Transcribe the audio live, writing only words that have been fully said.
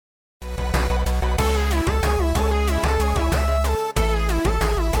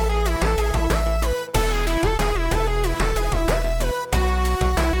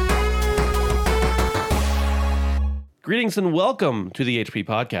Greetings and welcome to the HP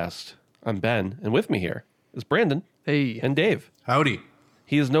Podcast. I'm Ben, and with me here is Brandon. Hey. And Dave. Howdy.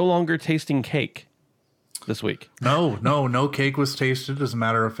 He is no longer tasting cake this week. No cake was tasted. As a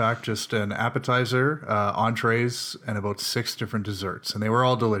matter of fact, just an appetizer, entrees, and about 6 different desserts, and they were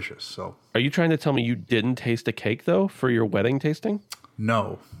all delicious. So, are you trying to tell me you didn't taste a cake though for your wedding tasting?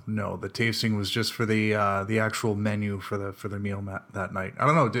 No. The tasting was just for the actual menu for the meal that night. I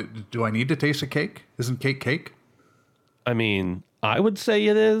don't know. Do I need to taste a cake? Isn't cake? I mean, I would say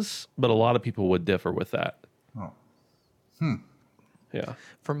it is, but a lot of people would differ with that. Oh. Yeah.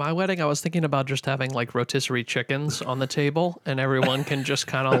 For my wedding, I was thinking about just having like rotisserie chickens on the table, and everyone can just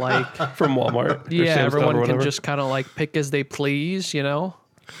kind of like From Walmart. yeah, everyone can just kind of like pick as they please, you know.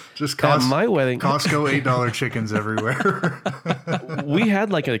 Just At my wedding, Costco $8 chickens everywhere. we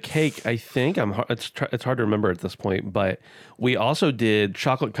had like a cake. I think it's hard to remember at this point, but we also did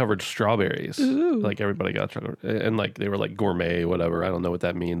chocolate covered strawberries. Ooh. Like everybody got chocolate, and like they were like gourmet, whatever. I don't know what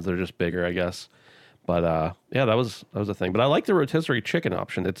that means. They're just bigger, I guess. But yeah, that was a thing. But I like the rotisserie chicken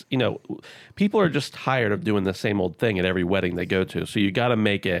option. It's, you know, people are just tired of doing the same old thing at every wedding they go to. So you got to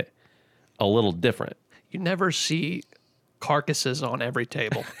make it a little different. You never see carcasses on every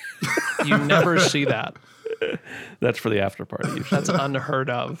table. You never see that. That's for the after party usually. That's unheard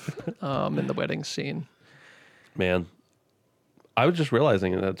of in the wedding scene. Man, I was just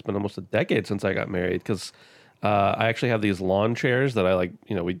realizing that it's been almost a decade since I got married because I actually have these lawn chairs that I like,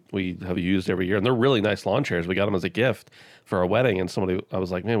 you know, we have used every year, and they're really nice lawn chairs. We got them as a gift for our wedding, and I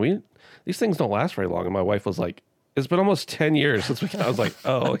was like, man, these things don't last very long. And my wife was like, it's been almost 10 years since I was like,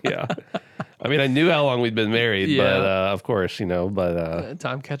 oh yeah. I mean, I knew how long we'd been married, but of course, you know, but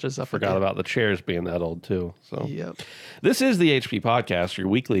time catches up. Forgot about the chairs being that old too. So yep. This is the HP Podcast, your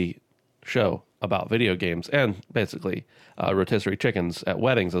weekly show about video games and basically rotisserie chickens at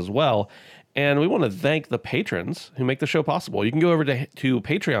weddings as well. And we want to thank the patrons who make the show possible. You can go over to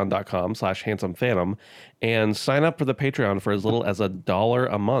patreon.com/handsomephantom and sign up for the Patreon for as little as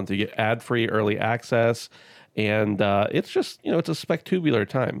 $1 a month. You get ad-free early access, and it's just, you know, it's a spectacular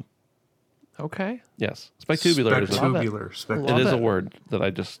time. Okay. Yes. Spectacular. Spectacular. It is a word that I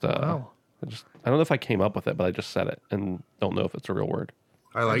just, Wow. I don't know if I came up with it, but I just said it and don't know if it's a real word.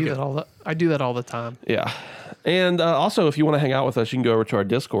 I like it. I do that all the time. Yeah. And also, if you want to hang out with us, you can go over to our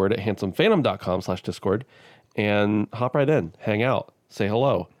Discord at handsomephantom.com/Discord and hop right in, hang out, say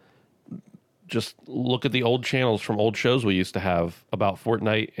hello. Just look at the old channels from old shows we used to have about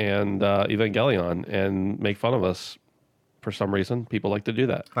Fortnite and Evangelion and make fun of us. For some reason, people like to do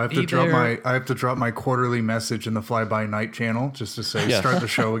that. I have to drop my quarterly message in the Fly By Night channel just to say, start the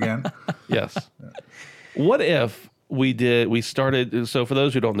show again. Yes. What if we started, so for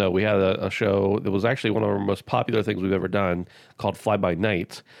those who don't know, we had a show that was actually one of our most popular things we've ever done called Fly By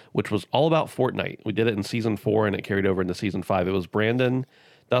Night, which was all about Fortnite. We did it in season 4 and it carried over into season 5. It was Brandon,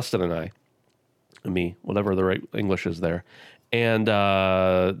 Dustin, and I, and me, whatever the right English is there. And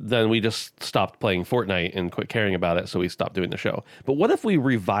then we just stopped playing Fortnite and quit caring about it, so we stopped doing the show. But what if we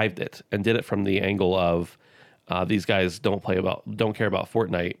revived it and did it from the angle of these guys don't care about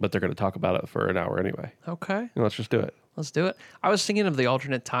Fortnite, but they're going to talk about it for an hour anyway? Okay. And let's just do it. Let's do it. I was thinking of the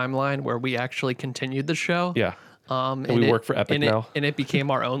alternate timeline where we actually continued the show. Yeah. And we work for Epic now. And it became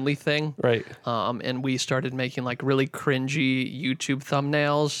our only thing. Right. And we started making like really cringy YouTube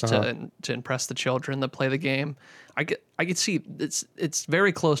thumbnails to impress the children that play the game. I could see it's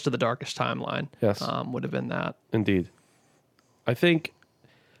very close to the darkest timeline. Yes. Would have been that. Indeed. I think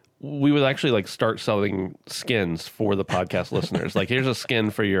we would actually like start selling skins for the podcast listeners. Like, here's a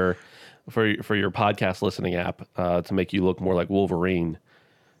skin for your podcast listening app to make you look more like Wolverine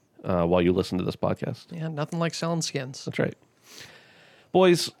while you listen to this podcast. Yeah, nothing like selling skins. That's right.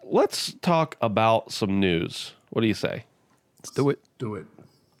 Boys, let's talk about some news. What do you say? Let's do it. Do it.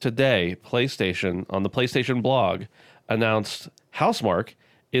 Today, PlayStation, on the PlayStation blog, announced Housemarque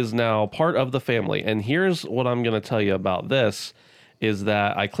is now part of the family. And here's what I'm going to tell you about this, is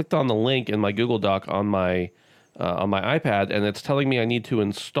that I clicked on the link in my Google Doc on my iPad, and it's telling me I need to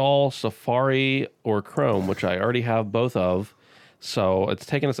install Safari or Chrome, which I already have both of. So it's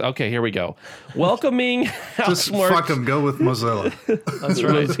taking us. Okay, here we go. Welcoming Housemarque. Just fuck them. Go with Mozilla. That's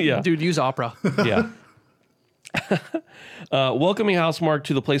right. Yeah. Dude, use Opera. Yeah. Welcoming Housemarque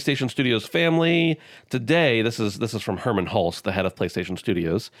to the PlayStation Studios family. Today, this is from Herman Hulse, the head of PlayStation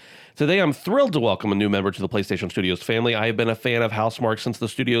Studios. Today, I'm thrilled to welcome a new member to the PlayStation Studios family. I have been a fan of Housemarque since the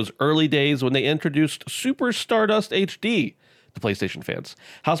studio's early days when they introduced Super Stardust HD to PlayStation fans.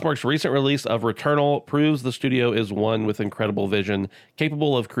 Housemarque's recent release of Returnal proves the studio is one with incredible vision,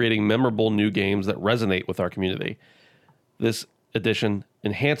 capable of creating memorable new games that resonate with our community. This edition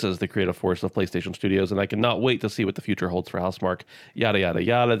enhances the creative force of PlayStation Studios, and I cannot wait to see what the future holds for Housemarque. Yada, yada,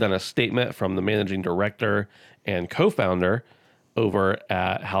 yada. Then a statement from the managing director and co-founder over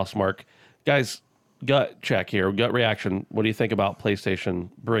at Housemarque. Guys, gut check here, gut reaction. What do you think about PlayStation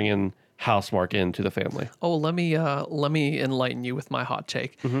bringing Housemarque into the family? Oh, let me enlighten you with my hot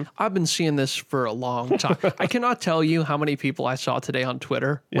take. I've been seeing this for a long time. I cannot tell you how many people I saw today on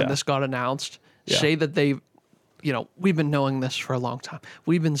Twitter when this got announced say that they, we've been knowing this for a long time.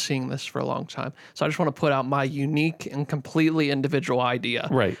 We've been seeing this for a long time. So I just want to put out my unique and completely individual idea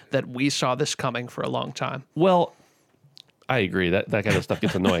that we saw this coming for a long time. Well, I agree that kind of stuff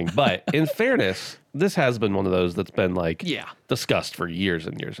gets annoying, but in fairness, this has been one of those that's been discussed for years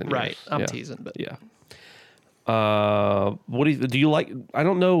and years and years. Right. I'm teasing, but what do you like? I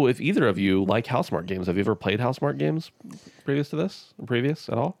don't know if either of you like Housemarque games. Have you ever played Housemarque games previous to this? Previous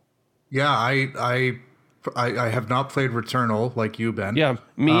at all? Yeah, I have not played Returnal like you, Ben. Yeah,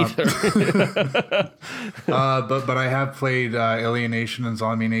 me either. But I have played Alienation and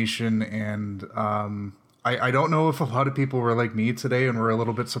Zombie Nation, and I don't know if a lot of people were like me today and were a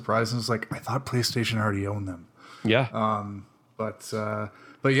little bit surprised. And it's like, I thought PlayStation already owned them. Yeah. But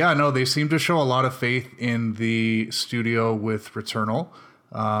yeah, no, they seem to show a lot of faith in the studio with Returnal.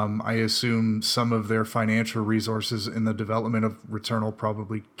 I assume some of their financial resources in the development of Returnal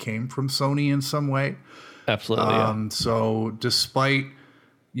probably came from Sony in some way. Absolutely. So despite,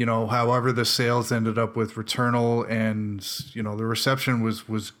 however the sales ended up with Returnal, and, the reception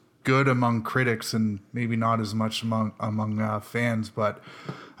was good among critics and maybe not as much among fans, but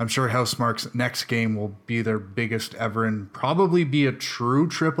I'm sure Housemarque's next game will be their biggest ever and probably be a true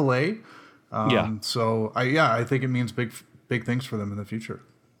AAA. So I think it means big things for them in the future.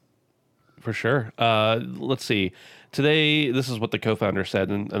 For sure. Let's see. Today, this is what the co-founder said,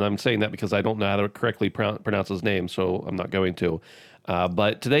 and I'm saying that because I don't know how to correctly pronounce his name, so I'm not going to.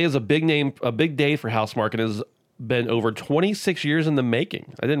 But today is a big day for Housemarque, and has been over 26 years in the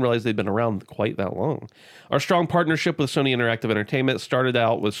making. I didn't realize they'd been around quite that long. Our strong partnership with Sony Interactive Entertainment started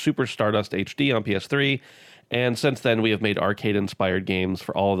out with Super Stardust HD on PS3, and since then we have made arcade-inspired games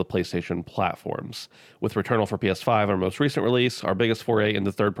for all of the PlayStation platforms. With Returnal for PS5, our most recent release, our biggest foray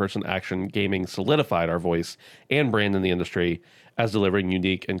into third-person action gaming solidified our voice and brand in the industry as delivering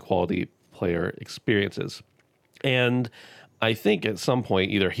unique and quality player experiences. And I think at some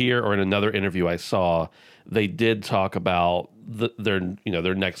point, either here or in another interview I saw, they did talk about their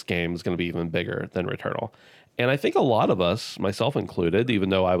next game is going to be even bigger than Returnal. And I think a lot of us, myself included, even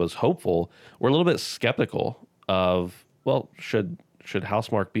though I was hopeful, were a little bit skeptical of, well, should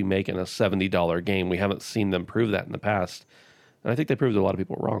Housemarque be making a $70 game? We haven't seen them prove that in the past. And I think they proved a lot of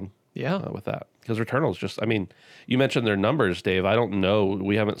people wrong with that. Because Returnal is just, you mentioned their numbers, Dave. I don't know.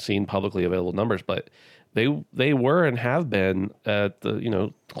 We haven't seen publicly available numbers, but they were and have been at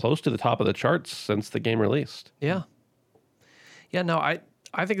the close to the top of the charts since the game released. Yeah. No,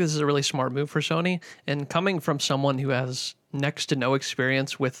 I think this is a really smart move for Sony, and coming from someone who has next to no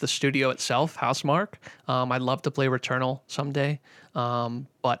experience with the studio itself, Housemarque, I'd love to play Returnal someday,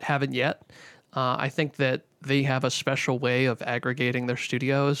 but haven't yet. I think that they have a special way of aggregating their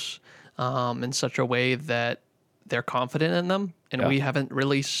studios in such a way that they're confident in them, and we haven't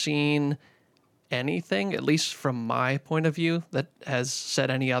really seen anything, at least from my point of view, that has said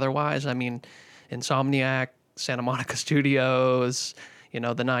any otherwise. Insomniac, Santa Monica Studios,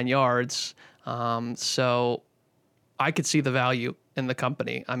 the 9 yards. So I could see the value in the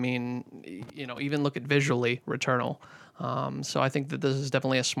company. Even look at visually Returnal. So I think that this is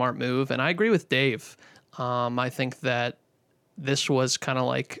definitely a smart move. And I agree with Dave. I think that this was kind of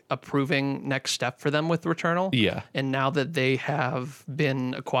like a proving next step for them with Returnal. Yeah. And now that they have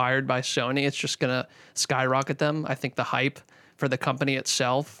been acquired by Sony, it's just going to skyrocket them. I think the hype for the company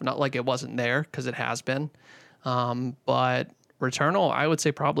itself, not like it wasn't there, because it has been. But Returnal, I would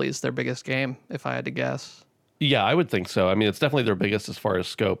say probably is their biggest game, if I had to guess. Yeah, I would think so. It's definitely their biggest as far as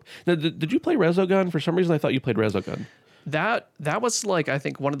scope. Now, did you play Resogun? For some reason, I thought you played Resogun. That was I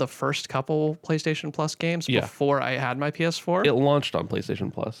think one of the first couple PlayStation Plus games before I had my PS4. It launched on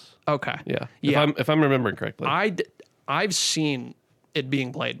PlayStation Plus. Okay. Yeah. If I'm remembering correctly. I've seen it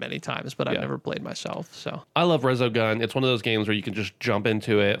being played many times, but I've never played myself. So I love Resogun. It's one of those games where you can just jump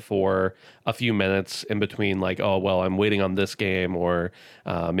into it for a few minutes in between, I'm waiting on this game, or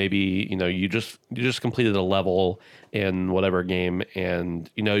maybe you just completed a level in whatever game, and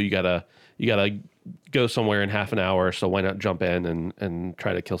you gotta go somewhere in half an hour, so why not jump in and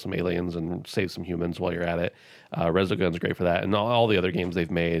try to kill some aliens and save some humans while you're at it. Resogun's great for that, and all the other games they've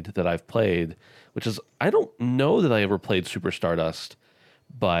made that I've played, which is, I don't know that I ever played Super Stardust,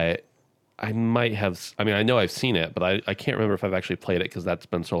 but I might have. I mean, I know I've seen it, but I can't remember if I've actually played it because that's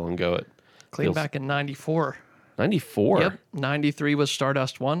been so long ago. It Clean feels- back in 94. 94. Yep. 93 was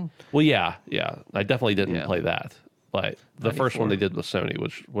Stardust 1. Well, yeah. I definitely didn't Yeah. play that, but the first one 94. they did with Sony,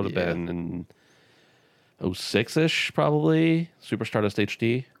 which would have Yeah. been in 06-ish, probably. Super Stardust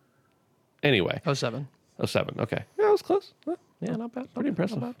HD. Anyway, 07. 07. Okay, yeah, it was close. Well, Yeah, not bad. pretty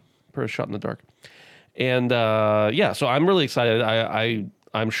impressive for a shot in the dark. And yeah, so I'm really excited.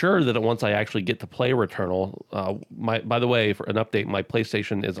 I'm sure that once I actually get to play Returnal, by the way, for an update, my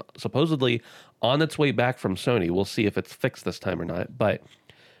PlayStation is supposedly on its way back from Sony. We'll see if it's fixed this time or not. But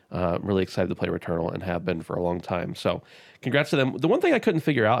I'm really excited to play Returnal and have been for a long time. So congrats to them. The one thing I couldn't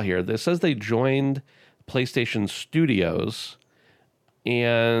figure out here, this says they joined PlayStation Studios,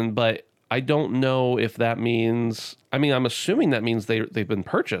 but I don't know if that means. I mean, I'm assuming that means they've been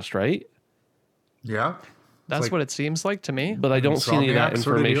purchased, right? Yeah. That's like- what it seems like to me. But I don't see any of that Insomniac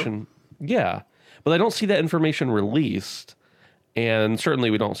sort of deal? information. Yeah, but I don't see that information released, and certainly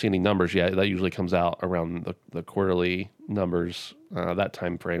we don't see any numbers yet. That usually comes out around the quarterly numbers, that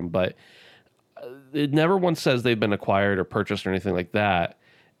time frame. But it never once says they've been acquired or purchased or anything like that.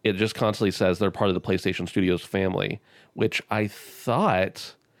 It just constantly says they're part of the PlayStation Studios family, which I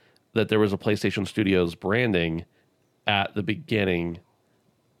thought that there was a PlayStation Studios branding at the beginning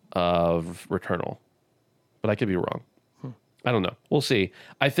of Returnal, but I could be wrong. I don't know. We'll see.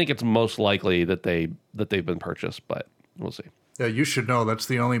 I think it's most likely that they've been purchased, but we'll see. Yeah, you should know that's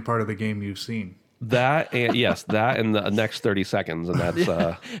the only part of the game you've seen. That and yes, that and the next 30 seconds, and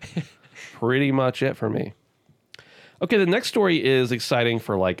that's pretty much it for me. Okay, the next story is exciting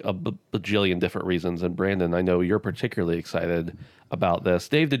for like a bajillion different reasons. And Brandon, I know you're particularly excited about this.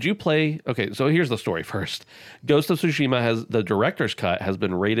 Dave, did you play? Okay, so here's the story first. Ghost of Tsushima the director's cut has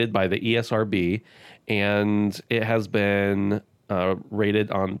been rated by the ESRB, and it has been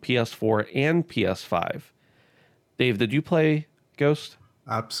rated on PS4 and PS5. Dave, did you play Ghost?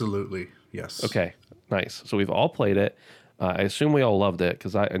 Absolutely. Yes. Okay, nice. So we've all played it. I assume we all loved it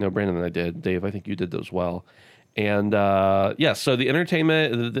because I know Brandon and I did. Dave, I think you did as well. And yes, so the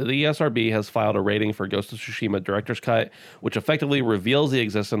ESRB has filed a rating for Ghost of Tsushima Director's Cut, which effectively reveals the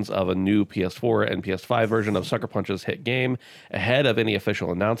existence of a new PS4 and PS5 version of Sucker Punch's hit game ahead of any official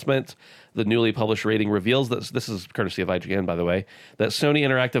announcement. The newly published rating reveals that, this is courtesy of IGN, by the way, that Sony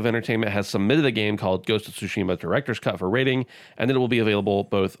Interactive Entertainment has submitted a game called Ghost of Tsushima Director's Cut for rating, and it will be available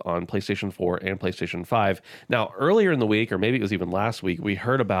both on PlayStation 4 and PlayStation 5. Now, earlier in the week, or maybe it was even last week, we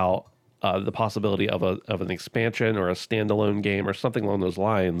heard about the possibility of an expansion or a standalone game or something along those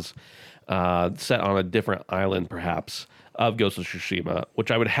lines, set on a different island, perhaps, of Ghost of Tsushima,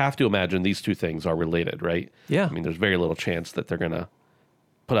 which I would have to imagine these two things are related, right? Yeah. I mean, there's very little chance that they're going to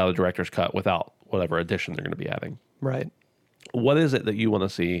put out a director's cut without whatever addition they're going to be adding. Right. What is it that you want to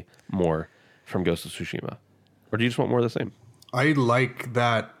see more from Ghost of Tsushima? Or do you just want more of the same? I like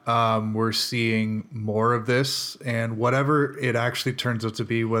that we're seeing more of this, and whatever it actually turns out to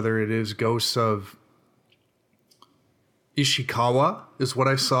be, whether it is Ghosts of Ishikawa is what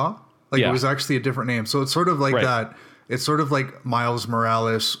I saw. Like, Yeah. it was actually a different name. So it's sort of like Right. that. It's sort of like Miles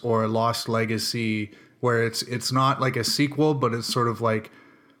Morales or Lost Legacy, where it's not like a sequel, but it's sort of like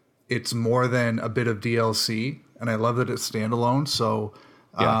it's more than a bit of DLC. And I love that it's standalone. So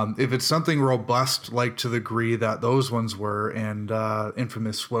if it's something robust, like to the degree that those ones were, and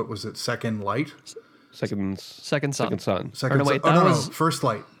infamous, what was it, Second Light? Second Second Son. Son. Second no, wait, Son- that no, was- First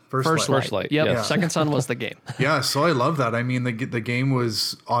Light. First Light, Yep. yes. Second Son was the game. Yeah, so I love that. I mean, the game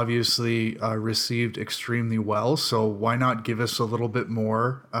was obviously received extremely well. So why not give us a little bit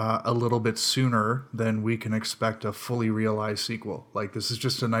more, a little bit sooner than we can expect a fully realized sequel? Like, this is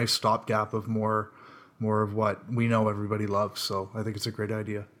just a nice stopgap of more of what we know everybody loves. So I think it's a great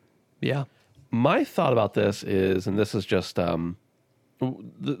idea. Yeah. My thought about this is, and this is just,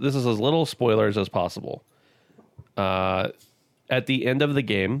 this is as little spoilers as possible. At the end of the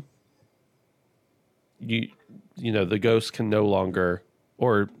game, you know, the ghost can no longer,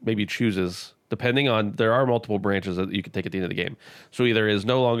 or maybe chooses, depending on, there are multiple branches that you can take at the end of the game. So either is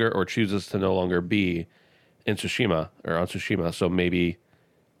no longer or chooses to no longer be in Tsushima or on Tsushima. So maybe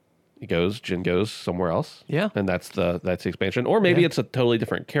Jin goes somewhere else. Yeah. And that's the expansion. Or maybe it's a totally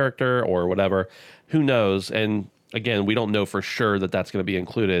different character or whatever. Who knows? And again, we don't know for sure that that's going to be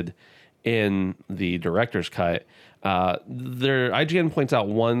included in the director's cut. IGN points out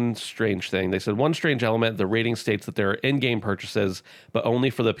one strange thing. They said one strange element. The rating states that there are in-game purchases, but only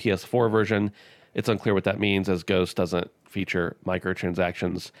for the PS4 version. It's unclear what that means, as Ghost doesn't feature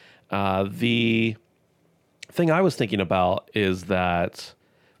microtransactions. The thing I was thinking about is that,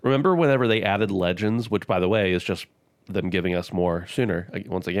 remember whenever they added Legends, which by the way is just them giving us more sooner.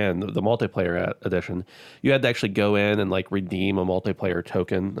 Once again, the multiplayer edition, you had to actually go in and like redeem a multiplayer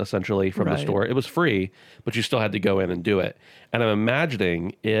token essentially from the store. It was free, but you still had to go in and do it. And I'm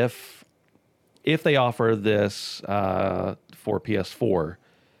imagining if they offer this for PS4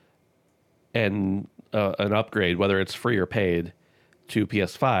 and an upgrade, whether it's free or paid, to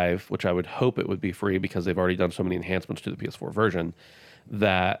PS5, which I would hope it would be free because they've already done so many enhancements to the PS4 version,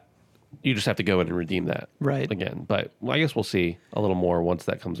 that you just have to go in and redeem that again. But I guess we'll see a little more once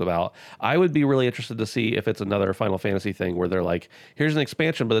that comes about. I would be really interested to see if it's another Final Fantasy thing where they're like, here's an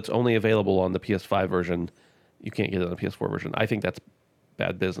expansion, but it's only available on the PS5 version. You can't get it on the PS4 version. I think that's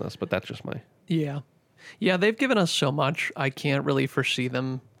bad business, but that's just my... Yeah, they've given us so much. I can't really foresee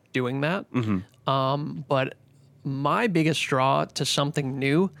them doing that. But my biggest draw to something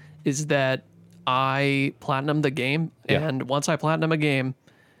new is that I platinum the game, and once I platinum a game,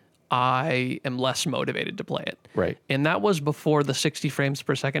 I am less motivated to play it. Right. And that was before the 60 frames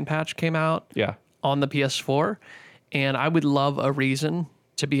per second patch came out on the PS4. And I would love a reason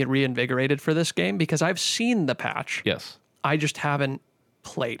to be reinvigorated for this game because I've seen the patch. Yes. I just haven't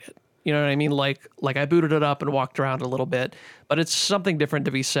played it. You know what I mean? Like I booted it up and walked around a little bit, but it's something different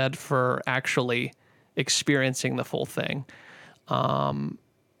to be said for actually experiencing the full thing. I'm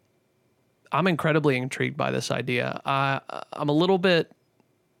incredibly intrigued by this idea.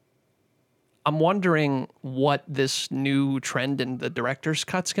 I'm wondering what this new trend in the director's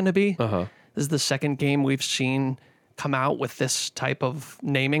cut's going to be. This is the second game we've seen come out with this type of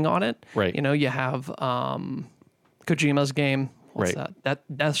naming on it. Right. You know, you have Kojima's game. What's that?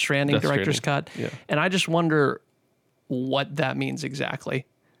 Death Stranding director's cut. Yeah. And I just wonder what that means exactly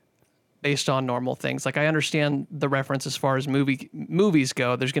based on normal things. Like I understand the reference as far as movies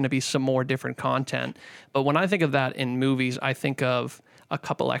go. There's going to be some more different content. But when I think of that in movies, I think of a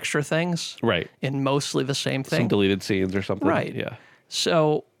couple extra things. Right. And mostly the same thing. Some deleted scenes or something. Right. Yeah.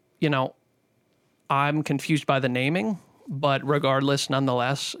 So, you know, I'm confused by the naming, but regardless,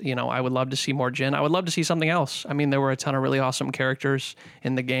 nonetheless, you know, I would love to see more Jin. I would love to see something else. I mean, there were a ton of really awesome characters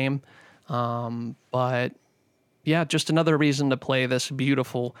in the game. But yeah, just another reason to play this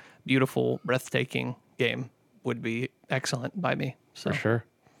beautiful, beautiful, breathtaking game would be excellent by me. So. For sure.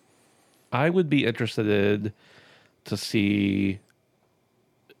 I would be interested to see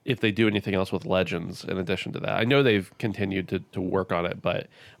if they do anything else with Legends in addition to that. I know they've continued to work on it, but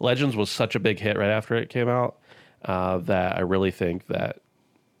Legends was such a big hit right after it came out that I really think that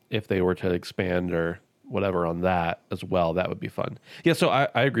if they were to expand or whatever on that as well, that would be fun. Yeah, so I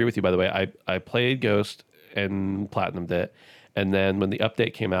agree with you, by the way. I played Ghost and platinumed it, and then when the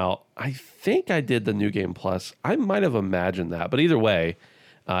update came out, I think I did the New Game Plus. I might have imagined that, but either way,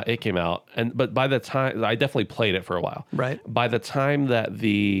 it came out, but by the time I definitely played it for a while. Right. By the time that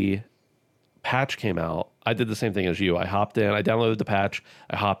the patch came out, I did the same thing as you. I hopped in, I downloaded the patch,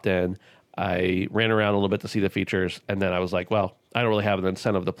 I hopped in, I ran around a little bit to see the features, and then I was like, well, I don't really have an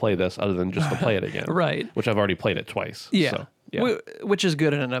incentive to play this other than just to play it again. Right. Which I've already played it twice. Yeah. So, yeah. Which is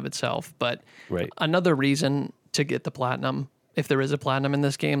good in and of itself, but another reason to get the platinum, if there is a platinum in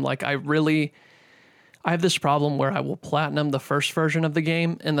this game, like I have this problem where I will platinum the first version of the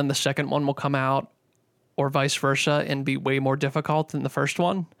game and then the second one will come out or vice versa and be way more difficult than the first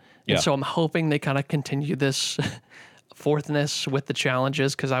one. Yeah. And so I'm hoping they kind of continue this fourthness with the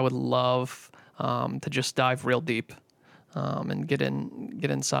challenges because I would love to just dive real deep and get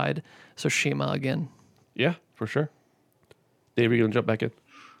inside Tsushima again. Yeah, for sure. Dave, are you going to jump back in?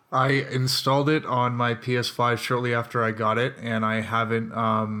 I installed it on my PS5 shortly after I got it, and I haven't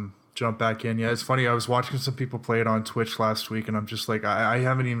jump back in. Yeah, it's funny. I was watching some people play it on Twitch last week, and I'm just like, I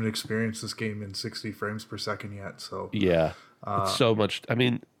haven't even experienced this game in 60 frames per second yet. So yeah, it's so much. I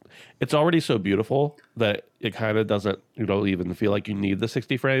mean, it's already so beautiful that it kind of doesn't. You don't even feel like you need the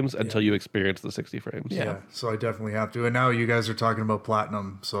 60 frames until you experience the 60 frames. Yeah, so I definitely have to. And now you guys are talking about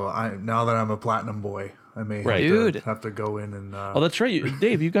platinum, so now that I'm a platinum boy, I may have to go in and... oh, that's right.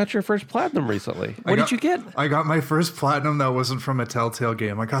 Dave, you got your first platinum recently. What did you get? I got my first platinum that wasn't from a Telltale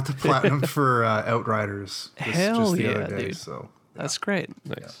game. I got the platinum for Outriders just the other day. Dude. So, that's great.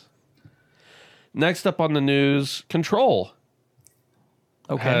 Nice. Yeah. Next up on the news, Control.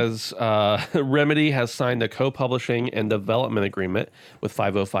 Remedy has signed a co-publishing and development agreement with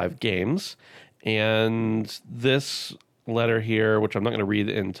 505 Games. And this letter here, which I'm not going to read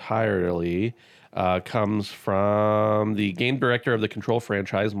entirely... comes from the game director of the Control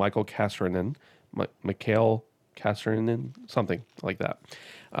franchise, Mikhail Kasserinen, something like that.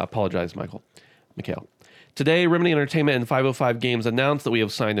 Apologize, Mikhail. Today, Remedy Entertainment and 505 Games announced that we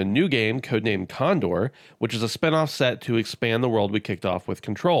have signed a new game, codenamed Condor, which is a spin-off set to expand the world we kicked off with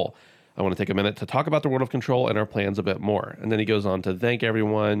Control. I want to take a minute to talk about the world of Control and our plans a bit more. And then he goes on to thank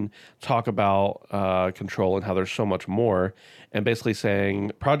everyone, talk about Control and how there's so much more, and basically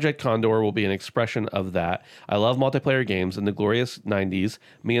saying Project Condor will be an expression of that. I love multiplayer games. In the glorious 90s,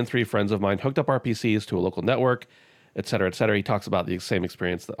 me and 3 friends of mine hooked up our PCs to a local network, et cetera, et cetera. He talks about the same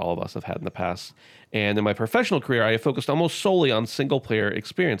experience that all of us have had in the past. And in my professional career, I have focused almost solely on single-player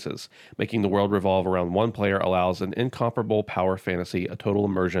experiences. Making the world revolve around one player allows an incomparable power fantasy, a total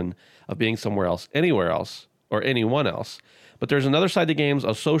immersion of being somewhere else, anywhere else, or anyone else. But there's another side to games,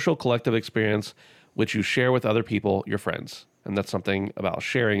 a social collective experience, which you share with other people, your friends. And that's something about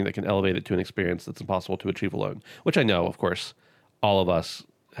sharing that can elevate it to an experience that's impossible to achieve alone, which I know, of course, all of us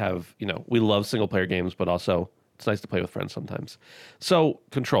have, we love single-player games, but also it's nice to play with friends sometimes. So,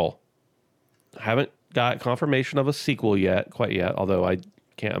 Control. Haven't got confirmation of a sequel quite yet, although I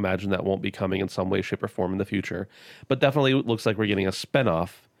can't imagine that won't be coming in some way, shape, or form in the future. But definitely looks like we're getting a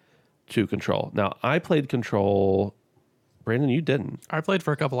spinoff to Control. Now, I played Control. Brandon, you didn't. I played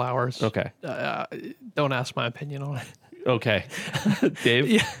for a couple hours. Okay. Don't ask my opinion on it. Okay. Dave?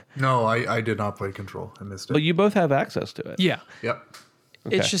 Yeah. No, I did not play Control. I missed it. But you both have access to it. Yeah. Yep.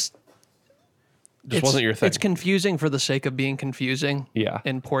 Okay. It's just wasn't your thing. It's confusing for the sake of being confusing. Yeah.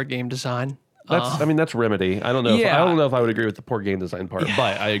 And poor game design. That's Remedy. I don't know. Yeah. I don't know if I would agree with the poor game design part,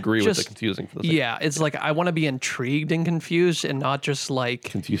 but I agree with the confusing for the sake. Yeah, it's like I want to be intrigued and confused, and not just like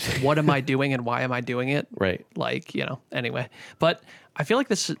Confusing. what am I doing and why am I doing it? Right. Like anyway. But I feel like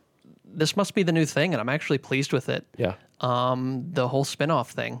this must be the new thing, and I'm actually pleased with it. Yeah. The whole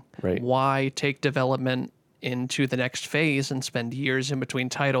spin-off thing. Right. Why take development into the next phase and spend years in between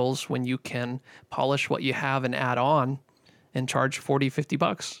titles when you can polish what you have and add on and charge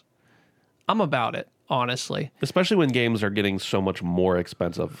 $40-$50? I'm about it, honestly. Especially when games are getting so much more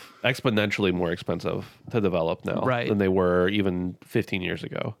expensive, exponentially more expensive to develop now than they were even 15 years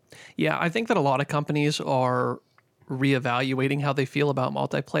ago. Yeah, I think that a lot of companies are reevaluating how they feel about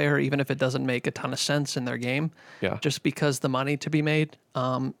multiplayer, even if it doesn't make a ton of sense in their game. Yeah. Just because the money to be made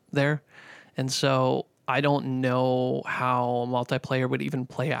there. And so I don't know how multiplayer would even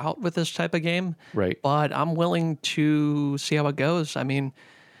play out with this type of game. Right. But I'm willing to see how it goes. I mean,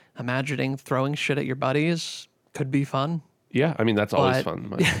 imagining throwing shit at your buddies could be fun. Yeah, I mean that's always fun.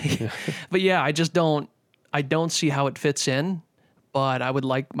 But yeah, I don't see how it fits in, but I would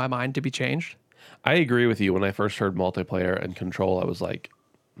like my mind to be changed. I agree with you. When I first heard multiplayer and Control, I was like,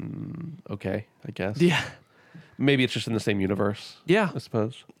 okay, I guess. Yeah. Maybe it's just in the same universe. Yeah. I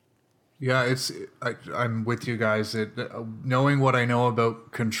suppose. Yeah, I'm with you guys. Knowing what I know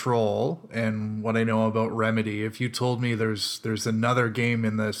about Control and what I know about Remedy, if you told me there's another game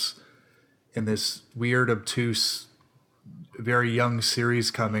in this weird, obtuse, very young series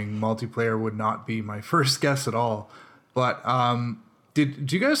coming, multiplayer would not be my first guess at all. But do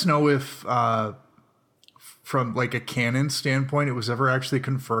you guys know if from like a canon standpoint, it was ever actually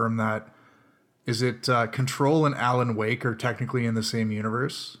confirmed that Control and Alan Wake are technically in the same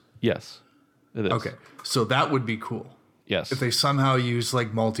universe? Yes, it is. Okay, so that would be cool. Yes. If they somehow use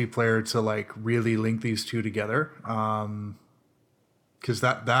like multiplayer to like really link these two together, because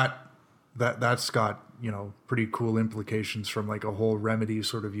that's got pretty cool implications from like a whole Remedy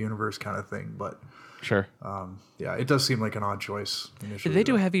sort of universe kind of thing. But sure. Yeah, it does seem like an odd choice initially. Did they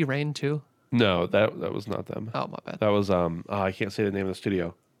do Heavy Rain too? No, that was not them. Oh, my bad. That was I can't say the name of the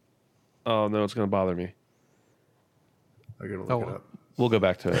studio. Oh no, it's gonna bother me. I gotta look it up. We'll go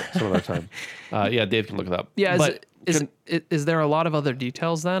back to it some other time. Yeah, Dave can look it up. Yeah, is there a lot of other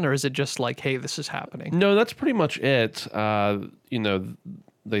details then, or is it just like, hey, this is happening? No, that's pretty much it.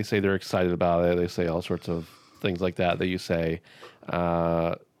 They say they're excited about it. They say all sorts of things like that you say.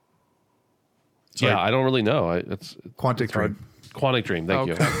 Yeah, I don't really know. It's Quantic Dream. Quantic Dream. Thank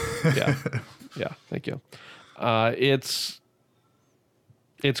you. Yeah. Thank you.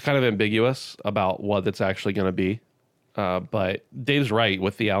 It's kind of ambiguous about what it's actually going to be. But Dave's right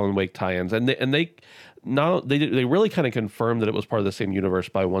with the Alan Wake tie-ins, and they really kind of confirmed that it was part of the same universe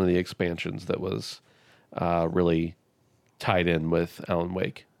by one of the expansions that was really tied in with Alan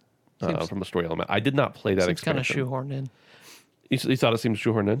Wake from a story element. I did not play that expansion. Kind of shoehorned in. You thought it seemed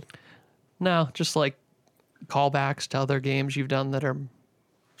shoehorned in? No, just like callbacks to other games you've done that are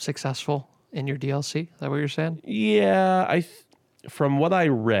successful in your DLC. Is that what you're saying? Yeah, from what I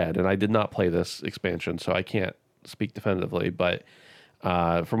read, and I did not play this expansion, so I can't speak definitively, but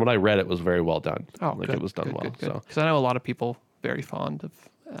from what I read, it was very well done. Oh, like good, it was done well. Good. So, because I know a lot of people very fond of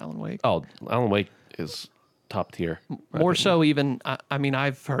Alan Wake. Oh, Alan Wake is top tier. More so, even I mean,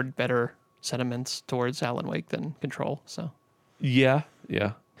 I've heard better sentiments towards Alan Wake than Control. So yeah,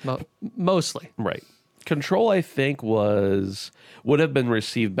 mostly, right. Control, I think, would have been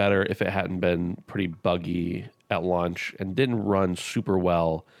received better if it hadn't been pretty buggy at launch and didn't run super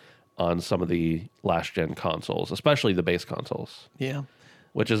well on some of the last gen consoles, especially the base consoles. Yeah.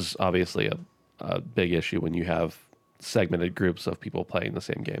 Which is obviously a big issue when you have segmented groups of people playing the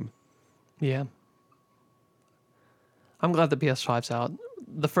same game. Yeah. I'm glad the PS5's out.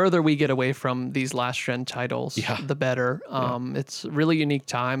 The further we get away from these last gen titles, the better. It's a really unique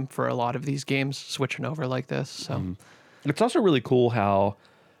time for a lot of these games switching over like this. So It's also really cool how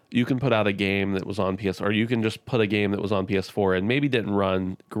you can put out a game that was on PS, or you can just put a game that was on PS4 and maybe didn't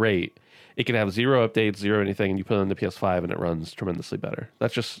run great. It can have 0 updates, 0 anything, and you put it on the PS5 and it runs tremendously better.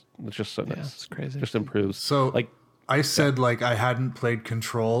 That's just so nice. It's crazy. Just improves. So like I said, like, I hadn't played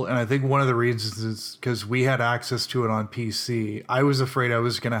Control, and I think one of the reasons is because we had access to it on PC. I was afraid I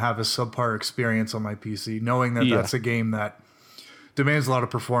was going to have a subpar experience on my PC, knowing that that's a game that demands a lot of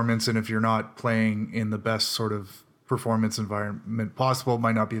performance, and if you're not playing in the best sort of performance environment possible, it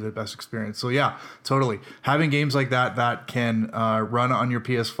might not be the best experience. So yeah, totally. Having games like that can run on your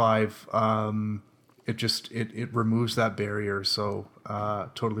PS5, it removes that barrier. So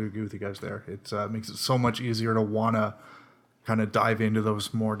totally agree with you guys there. It makes it so much easier to want to kind of dive into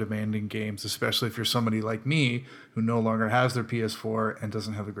those more demanding games, especially if you're somebody like me who no longer has their PS4 and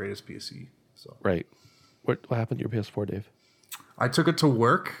doesn't have the greatest PC. So right. What happened to your PS4, Dave? I took it to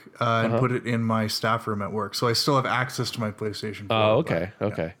work and put it in my staff room at work. So I still have access to my PlayStation 4. Oh, okay.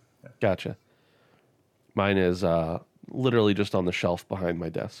 Okay. Yeah. Gotcha. Mine is literally just on the shelf behind my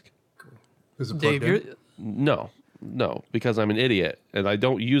desk. Cool. Is it Dave, plugged in? No, because I'm an idiot and I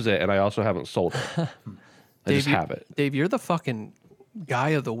don't use it and I also haven't sold it. I just have it. Dave, you're the fucking guy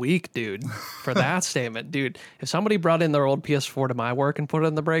of the week, dude, for that statement. Dude, if somebody brought in their old PS4 to my work and put it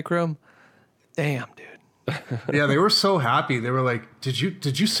in the break room, damn, dude. Yeah, they were so happy. They were like, "Did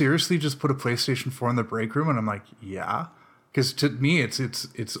you seriously just put a PlayStation 4 in the break room?" And I'm like, "Yeah," because to me,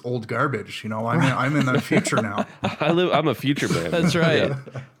 it's old garbage. You know, I'm in the future now. I'm a future man. That's right.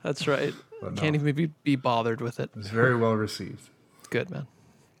 That's right. Can't even be bothered with it. It's very well received. Good, man.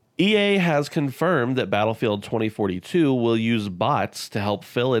 EA has confirmed that Battlefield 2042 will use bots to help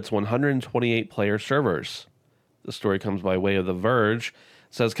fill its 128 player servers. The story comes by way of The Verge.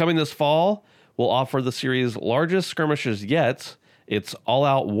 It says coming this fall, will offer the series' largest skirmishes yet. Its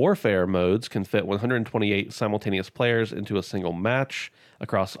all-out warfare modes can fit 128 simultaneous players into a single match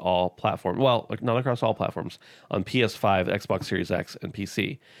across all platforms. Well, not across all platforms, on PS5, Xbox Series X, and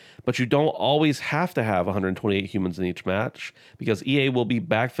PC. But you don't always have to have 128 humans in each match, because EA will be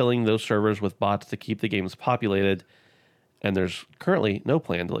backfilling those servers with bots to keep the games populated, and there's currently no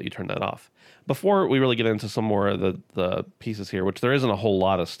plan to let you turn that off. Before we really get into some more of the pieces here, which there isn't a whole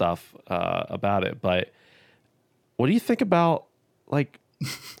lot of stuff about it, but what do you think about, like...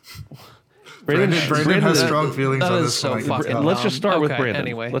 Brandon has strong feelings on this so one. Let's just start with Brandon.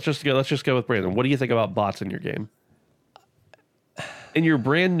 Anyway. Let's just go with Brandon. What do you think about bots in your game? In your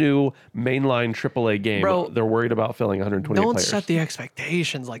brand new mainline AAA game, Bro, they're worried about filling 128 Don't players. set the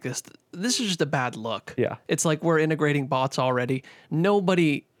expectations like this. This is just a bad look. Yeah. It's like we're integrating bots already.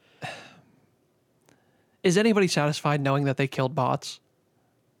 Nobody... Is anybody satisfied knowing that they killed bots?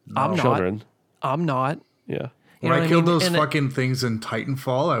 No. I'm not. Children. I'm not. Yeah. When I killed those fucking things in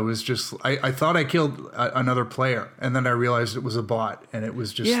Titanfall, I was just... I thought I killed another player, and then I realized it was a bot, and it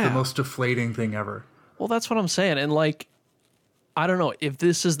was just the most deflating thing ever. Well, that's what I'm saying. And, like, I don't know. If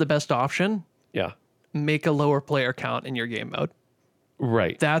this is the best option, Yeah. make a lower player count in your game mode.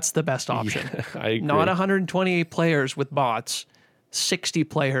 Right. That's the best option. Yeah, I agree. Not 128 players with bots, 60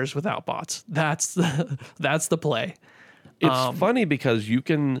 players without bots. That's the play. It's funny because you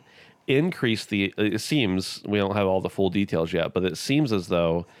can increase it seems, we don't have all the full details yet, but it seems as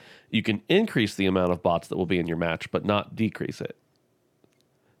though you can increase the amount of bots that will be in your match, but not decrease it.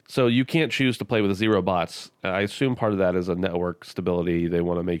 So you can't choose to play with 0 bots. I assume part of that is a network stability. They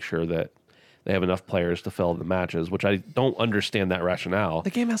want to make sure that they have enough players to fill the matches, which I don't understand that rationale. The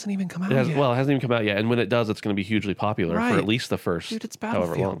game hasn't even come out yet. Well, it hasn't even come out yet. And when it does, it's going to be hugely popular for at least the first Dude, it's however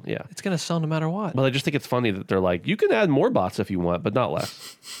Battlefield. long. Yeah. It's going to sell no matter what. Well, I just think it's funny that they're like, you can add more bots if you want, but not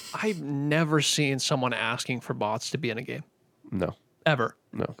less. I've never seen someone asking for bots to be in a game. No. Ever.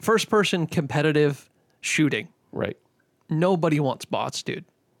 No. First person competitive shooting. Right. Nobody wants bots, dude.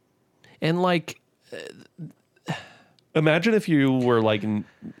 And like... Imagine if you were like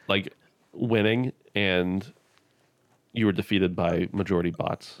winning and you were defeated by majority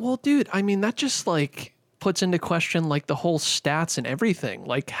bots. Well, dude, I mean, that just like puts into question like the whole stats and everything.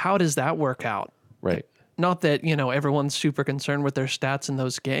 Like, how does that work out? Right. Not that, everyone's super concerned with their stats in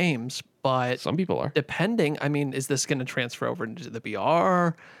those games, but Some people are. depending, I mean, is this going to transfer over into the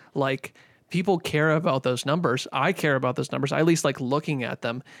VR? Like, people care about those numbers. I care about those numbers. I at least like looking at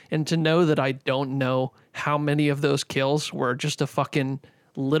them, and to know that I don't know how many of those kills were just a fucking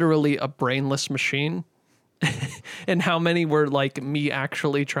literally a brainless machine. And how many were like me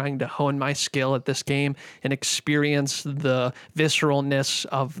actually trying to hone my skill at this game and experience the visceralness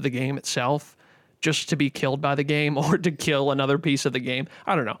of the game itself just to be killed by the game or to kill another piece of the game.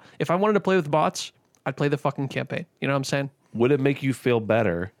 I don't know. If I wanted to play with bots, I'd play the fucking campaign. You know what I'm saying? Would it make you feel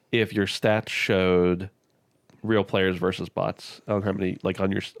better if your stats showed real players versus bots on how many, like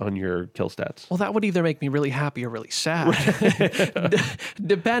on your kill stats? Well, that would either make me really happy or really sad,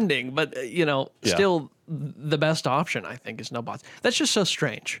 depending. But still, the best option I think is no bots. That's just so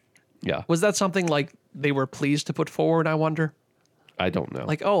strange. Yeah. Was that something like they were pleased to put forward? I wonder. I don't know.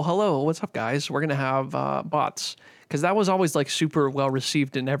 Like, oh, hello, what's up, guys? We're gonna have bots, because that was always like super well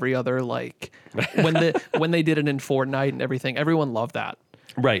received in every other like when they did it in Fortnite and everything. Everyone loved that.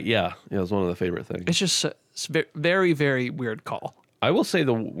 Right. Yeah. It was one of the favorite things. It's just very, very weird call. I will say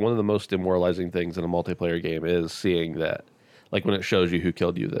one of the most demoralizing things in a multiplayer game is seeing that, like when it shows you who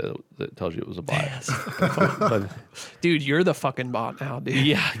killed you, that tells you it was a bot. But, dude, you're the fucking bot now, dude.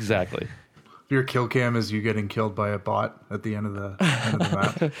 yeah, exactly. Your kill cam is you getting killed by a bot at the end of the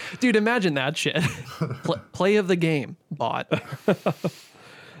map. Dude, imagine that shit. Play of the game, bot.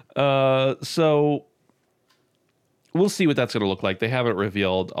 So we'll see what that's going to look like. They haven't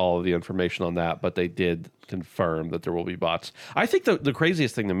revealed all of the information on that, but they did confirm that there will be bots. I think the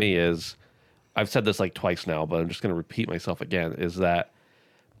craziest thing to me is, I've said this like twice now, but I'm just going to repeat myself again, is that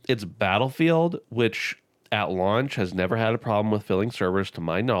it's Battlefield, which at launch has never had a problem with filling servers, to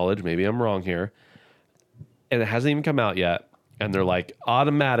my knowledge. Maybe I'm wrong here. And it hasn't even come out yet. And they're like,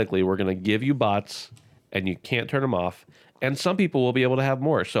 automatically, we're going to give you bots and you can't turn them off. And some people will be able to have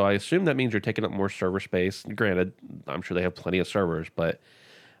more. So I assume that means you're taking up more server space. Granted, I'm sure they have plenty of servers, but...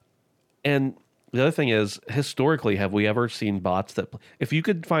 And the other thing is, historically, have we ever seen bots that... If you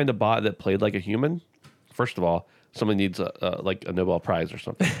could find a bot that played like a human, first of all, someone needs like a Nobel Prize or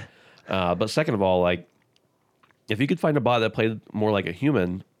something. But second of all, like, if you could find a bot that played more like a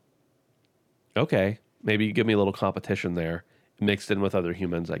human, okay, maybe you give me a little competition there, mixed in with other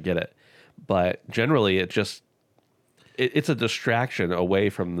humans, I get it. But generally, it's a distraction away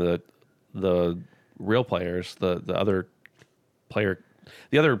from the real players, the other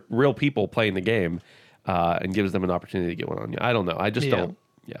real people playing the game, and gives them an opportunity to get one on you. I don't know. I just don't.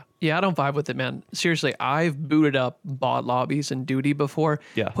 Yeah. Yeah, I don't vibe with it, man. Seriously, I've booted up bot lobbies in Duty before.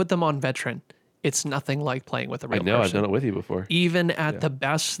 Yeah. Put them on veteran. It's nothing like playing with a real person. I know. I've done it with you before. Even at the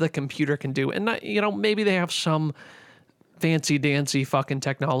best the computer can do. And, maybe they have some fancy dancy fucking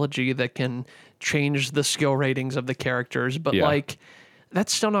technology that can change the skill ratings of the characters, but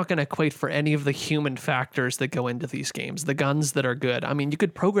that's still not going to equate for any of the human factors that go into these games. The guns that are good. I mean, you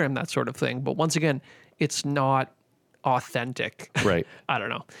could program that sort of thing, but once again, it's not authentic. Right. I don't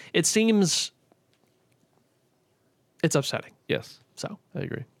know. It's upsetting. Yes. So I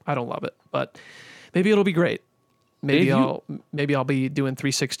agree. I don't love it, but maybe it'll be great. Maybe I'll be doing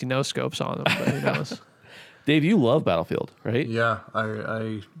 360 no scopes on them, but who knows? Dave, you love Battlefield, right? Yeah,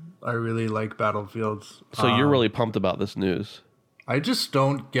 I really like Battlefields. So you're really pumped about this news. I just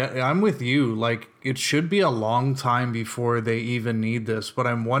don't get... I'm with you. Like, it should be a long time before they even need this, but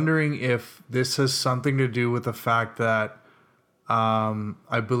I'm wondering if this has something to do with the fact that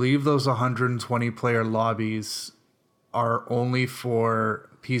I believe those 120 player lobbies are only for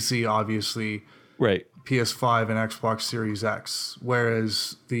PC, obviously. Right. PS5 and Xbox Series X,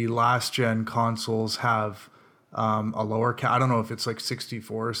 whereas the last gen consoles have a lower cap. I don't know if it's like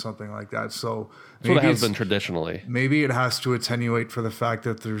 64 or something like that. So maybe it has been traditionally. Maybe it has to attenuate for the fact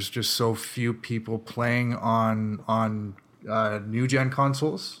that there's just so few people playing on new gen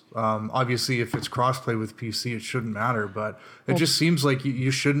consoles. Obviously, if it's crossplay with PC, it shouldn't matter. But it just seems like you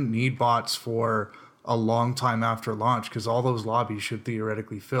shouldn't need bots for a long time after launch, because all those lobbies should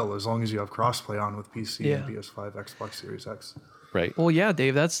theoretically fill as long as you have crossplay on with PC and PS5, Xbox Series X. Right. Well, yeah,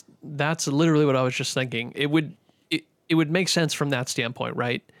 Dave, that's literally what I was just thinking. It would make sense from that standpoint,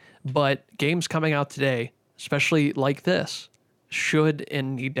 right? But games coming out today, especially like this, should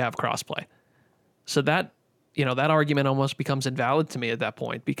and need to have crossplay. So that argument almost becomes invalid to me at that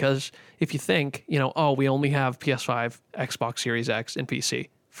point, because if you think, we only have PS5, Xbox Series X, and PC.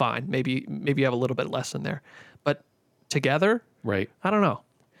 Fine, maybe you have a little bit less in there, but together, right? I don't know.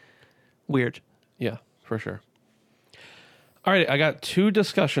 Weird. Yeah, for sure. All right, I got two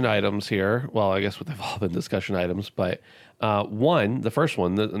discussion items here. Well, I guess they've all been discussion items, but the first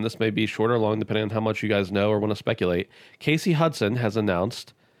one, and this may be short or long depending on how much you guys know or want to speculate. Casey Hudson has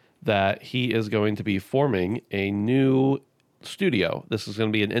announced that he is going to be forming a new studio. This is going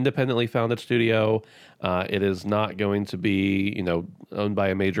to be an independently founded studio. It is not going to be, owned by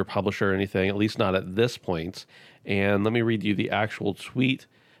a major publisher or anything, at least not at this point. And let me read you the actual tweet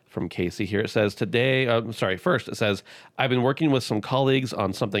from Casey here. It says, first it says, I've been working with some colleagues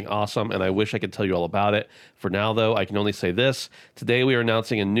on something awesome, and I wish I could tell you all about it. For now, though, I can only say this. Today, we are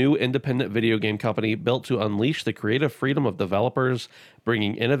announcing a new independent video game company built to unleash the creative freedom of developers,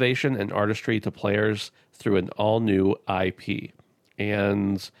 bringing innovation and artistry to players through an all-new IP.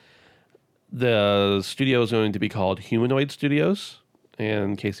 And the studio is going to be called Humanoid Studios,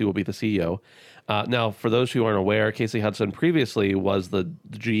 and Casey will be the CEO. Now, for those who aren't aware, Casey Hudson previously was the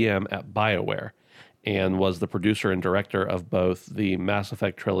GM at BioWare and was the producer and director of both the Mass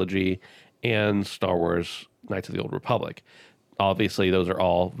Effect trilogy and Star Wars Knights of the Old Republic. Obviously, those are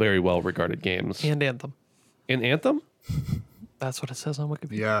all very well-regarded games. And Anthem. And Anthem? That's what it says on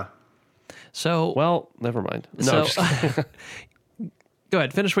Wikipedia. Yeah. So, well, never mind. No, go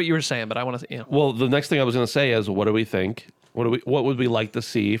ahead, finish what you were saying, but I want to. Well, the next thing I was going to say is, what do we think? What would we like to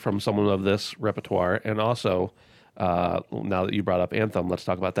see from someone of this repertoire? And also, now that you brought up Anthem, let's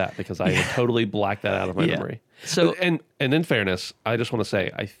talk about that, because I totally blacked that out of my memory. So, and in fairness, I just want to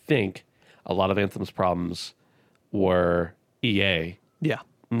say, I think a lot of Anthem's problems were EA,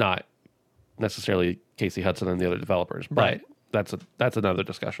 not necessarily Casey Hudson and the other developers. Right. But that's another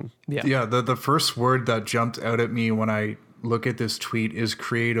discussion. Yeah. The first word that jumped out at me when I look at this tweet is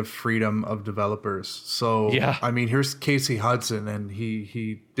creative freedom of developers. So, I mean, here's Casey Hudson, and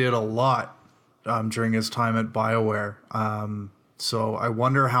he did a lot during his time at BioWare. So I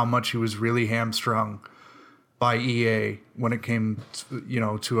wonder how much he was really hamstrung by EA when it came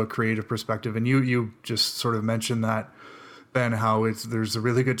to a creative perspective. And you just sort of mentioned that, Ben, how there's a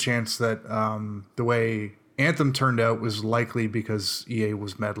really good chance that the way Anthem turned out was likely because EA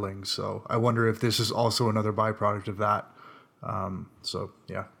was meddling. So I wonder if this is also another byproduct of that.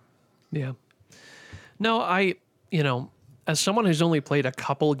 Yeah. No, as someone who's only played a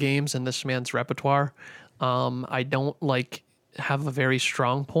couple games in this man's repertoire, I don't have a very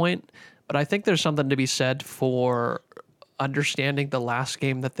strong point, but I think there's something to be said for understanding the last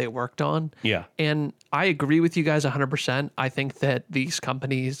game that they worked on. Yeah. And I agree with you guys 100%. I think that these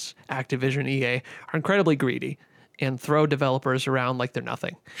companies, Activision, EA, are incredibly greedy and throw developers around like they're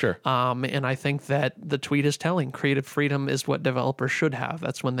nothing. Sure. And I think that the tweet is telling. Creative freedom is what developers should have.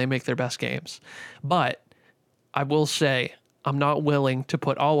 That's when they make their best games. But I will say, I'm not willing to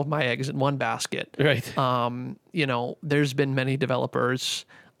put all of my eggs in one basket. Right. There's been many developers.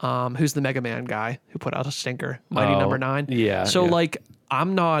 Who's the Mega Man guy who put out a stinker? Mighty Number 9. Yeah. So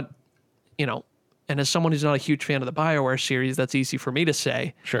I'm not, and as someone who's not a huge fan of the BioWare series, that's easy for me to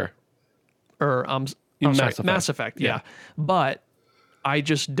say. Sure. Or Mass Effect. Yeah. But I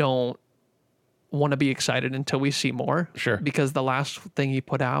just don't want to be excited until we see more. Sure. Because the last thing he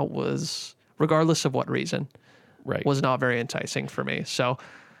put out was, regardless of what reason, was not very enticing for me. So,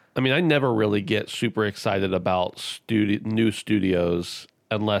 I mean, I never really get super excited about new studios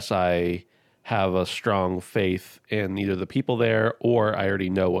unless I have a strong faith in either the people there or I already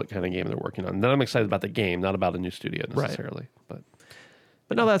know what kind of game they're working on. And then I'm excited about the game, not about a new studio necessarily. Right.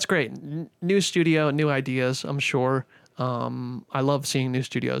 But no, that's great. New studio, new ideas, I'm sure. I love seeing new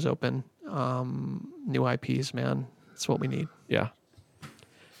studios open. New IPs, man. That's what we need. Yeah.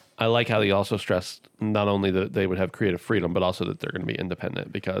 I like how they also stressed not only that they would have creative freedom, but also that they're going to be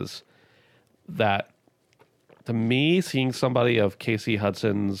independent, because that, to me, seeing somebody of Casey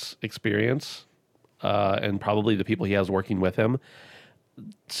Hudson's experience and probably the people he has working with him,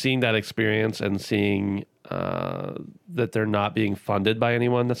 seeing that experience and seeing that they're not being funded by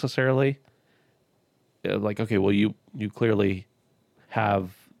anyone necessarily, okay, well, you clearly have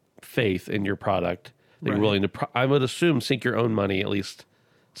faith in your product that you're willing to, I would assume, sink your own money at least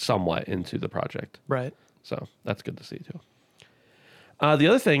somewhat into the project. Right. So that's good to see too. The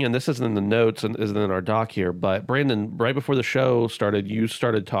other thing, and this isn't in the notes and isn't in our doc here, but Brandon, right before the show started, you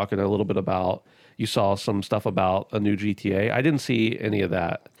started talking a little bit about, you saw some stuff about a new GTA. I didn't see any of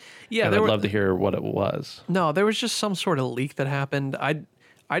that. Yeah. And I'd love to hear what it was. No, there was just some sort of leak that happened.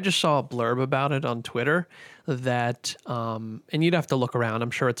 I just saw a blurb about it on Twitter that, and you'd have to look around.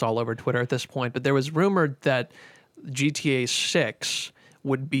 I'm sure it's all over Twitter at this point, but there was rumored that GTA 6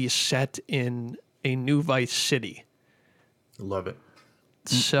 would be set in a new Vice City. Love it.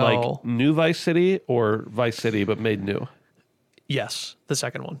 So, like new Vice City or Vice City, but made new? Yes, the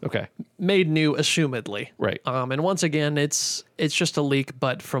second one. Okay. Made new, assumedly. Right. And once again, it's just a leak,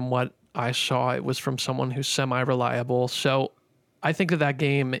 but from what I saw, it was from someone who's semi-reliable. So I think that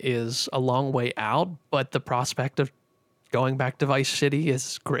game is a long way out, but the prospect of going back to Vice City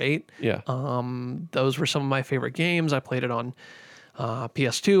is great. Yeah. Those were some of my favorite games. I played it on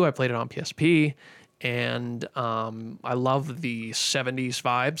PS2. I played it on PSP. And I love the 70s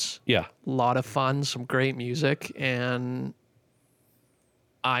vibes. Yeah. A lot of fun, some great music. And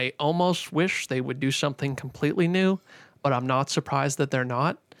I almost wish they would do something completely new, but I'm not surprised that they're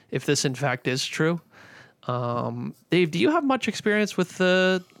not, if this in fact is true. Dave, do you have much experience with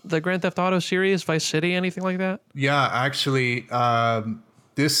the Grand Theft Auto series, Vice City, anything like that? Yeah, actually,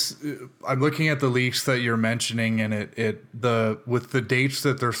 this I'm looking at the leaks that you're mentioning, and with the dates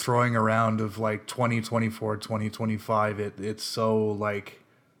that they're throwing around of like 2024, 2025, it's so like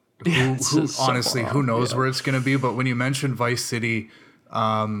honestly, who knows where it's going to be? But when you mentioned Vice City,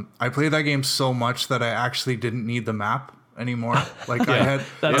 I played that game so much that I actually didn't need the map anymore. Like that's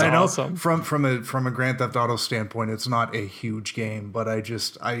I know awesome. from a Grand Theft Auto standpoint, it's not a huge game, but I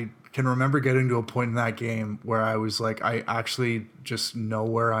can remember getting to a point in that game where I was like, I actually just know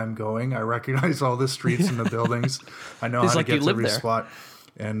where I'm going. I recognize all the streets and the buildings. I know how to get to every spot.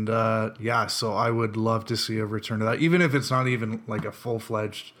 And so I would love to see a return to that, even if it's not even like a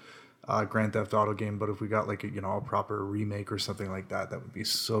full-fledged Grand Theft Auto game. But if we got like a proper remake or something like that, that would be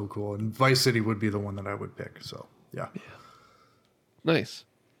so cool. And Vice City would be the one that I would pick. So yeah. Nice.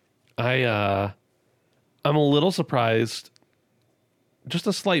 I'm a little surprised, just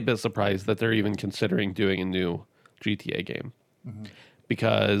a slight bit surprised that they're even considering doing a new GTA game.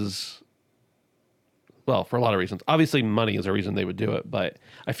 Because, well, for a lot of reasons. Obviously, money is a reason they would do it, but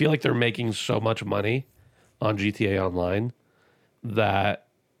I feel like they're making so much money on GTA Online that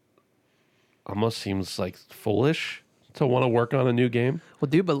almost seems like foolish to want to work on a new game. Well,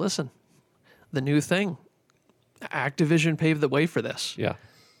 dude, but listen, the new thing, Activision paved the way for this. Yeah.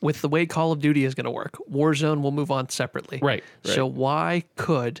 With the way Call of Duty is going to work, Warzone will move on separately. Right. So why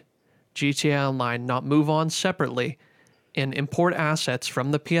could GTA Online not move on separately and import assets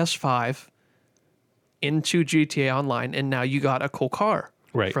from the PS5 into GTA Online, and now you got a cool car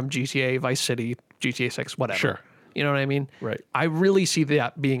from GTA, Vice City, GTA 6, whatever. Sure. You know what I mean? Right. I really see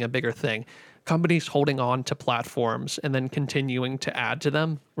that being a bigger thing. Companies holding on to platforms and then continuing to add to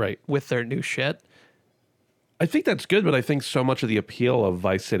them with their new shit. I think that's good, but I think so much of the appeal of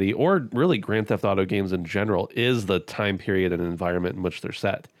Vice City, or really Grand Theft Auto games in general, is the time period and environment in which they're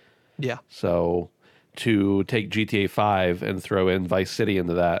set. Yeah. So to take GTA 5 and throw in Vice City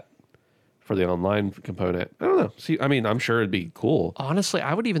into that for the online component, I don't know. See, I mean, I'm sure it'd be cool. Honestly,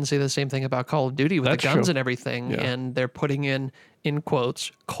 I would even say the same thing about Call of Duty with the guns and everything, and they're putting in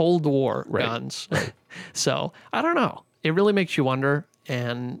quotes, Cold War guns. So I don't know. It really makes you wonder.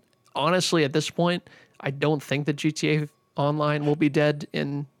 And honestly, at this point, I don't think that GTA Online will be dead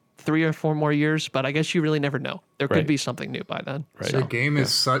in 3 or 4 more years, but I guess you really never know. There could be something new by then. Right. The game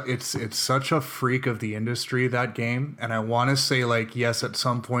is it's such a freak of the industry, that game. And I want to say, like, yes, at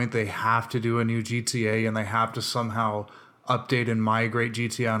some point they have to do a new GTA and they have to somehow update and migrate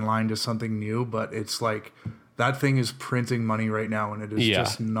GTA Online to something new. But it's like that thing is printing money right now and it is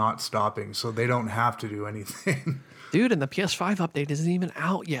just not stopping. So they don't have to do anything. Dude, and the PS5 update isn't even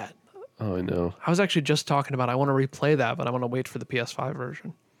out yet. Oh, I know. I was actually just talking about I want to replay that, but I want to wait for the PS5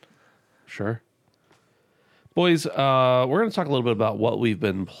 version. Sure. Boys, we're going to talk a little bit about what we've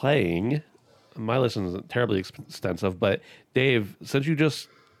been playing. My list isn't terribly extensive, but Dave, since you just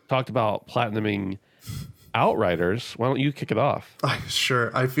talked about platinuming Outriders, why don't you kick it off?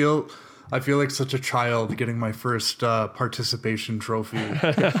 Sure. I feel like such a child getting my first participation trophy.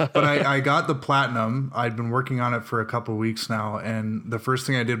 But I got the platinum. I'd been working on it for a couple weeks now, and the first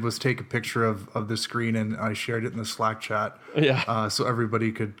thing I did was take a picture of the screen, and I shared it in the Slack chat. So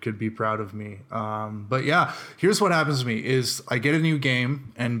everybody could be proud of me. But yeah, here's what happens to me is I get a new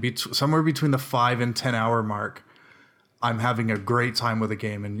game, and somewhere between the 5 and 10 hour mark, I'm having a great time with a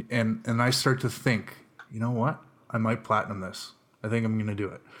game, and I start to think, you know what? I might platinum this. I think I'm going to do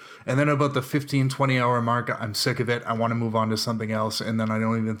it. And then about the 15, 20 hour mark, I'm sick of it. I want to move on to something else. And then I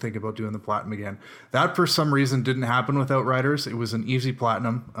don't even think about doing the platinum again. That, for some reason, didn't happen with Outriders. It was an easy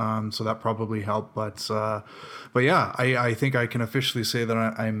platinum. So that probably helped. But yeah, I think I can officially say that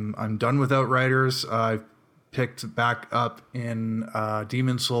I'm done with Outriders. I picked back up in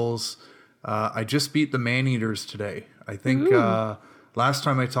Demon Souls. I just beat the Man-Eaters today. I think last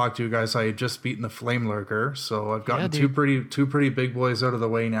time I talked to you guys, I had just beaten the Flame Lurker, so I've gotten two pretty big boys out of the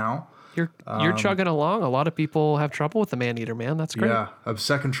way now. You're chugging along. A lot of people have trouble with the Man-Eater, man. That's great. Yeah, a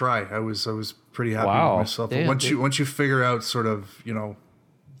second try. I was pretty happy with myself. Damn, once you figure out sort of,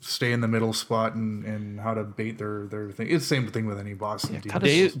 stay in the middle spot and how to bait their thing. It's the same thing with any boss in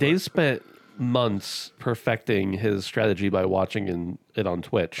Dave spent months perfecting his strategy by watching it on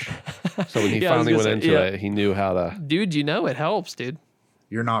Twitch. So when he Yeah, I was finally went gonna say, into yeah. it, he knew how to. Dude, it helps, dude.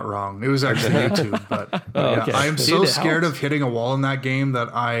 You're not wrong. It was actually YouTube, but okay. I am Dude, so it scared helps. of hitting a wall in that game that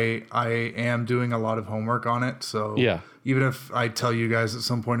I am doing a lot of homework on it. So Yeah. even if I tell you guys at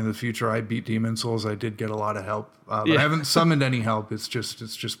some point in the future I beat Demon Souls, I did get a lot of help. But Yeah. I haven't summoned any help. It's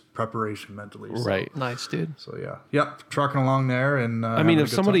just preparation mentally. So, Right. Nice, dude. So yeah, yep, trucking along there, and I mean, if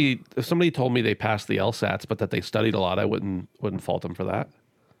somebody told me they passed the LSATs, but that they studied a lot, I wouldn't fault them for that.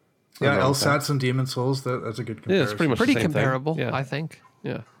 yeah, wrong with that. LSATs and Demon Souls, that's a good Yeah, comparison. it's pretty much Pretty the same thing. comparable, Yeah. I think.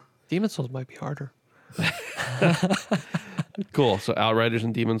 Yeah. Demon Souls might be harder. Cool. So Outriders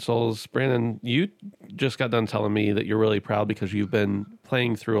and Demon Souls. Brandon, you just got done telling me that you're really proud because you've been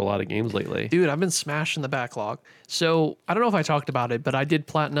playing through a lot of games lately. Dude, I've been smashing the backlog. So I don't know if I talked about it, but I did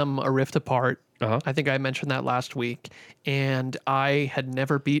platinum A Rift Apart. Uh-huh. I think I mentioned that last week. And I had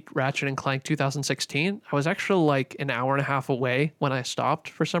never beat Ratchet and Clank 2016. I was actually like an hour and a half away when I stopped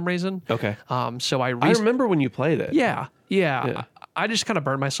for some reason. Okay. So I I remember when you played it. Yeah. Yeah. I just kind of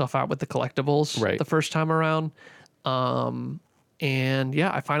burned myself out with the collectibles Right. the first time around. And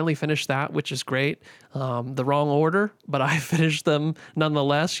yeah, I finally finished that, which is great. The wrong order, but I finished them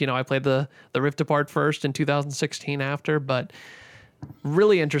nonetheless. You know, I played the Rift Apart first in 2016 after, but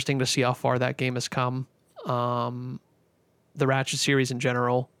really interesting to see how far that game has come. The Ratchet series in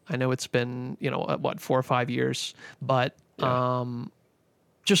general, I know it's been, 4 or 5 years, but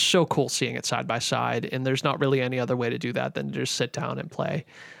just so cool seeing it side by side. And there's not really any other way to do that than to just sit down and play.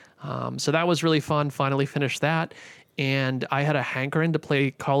 So that was really fun. Finally finished that. And I had a hankering to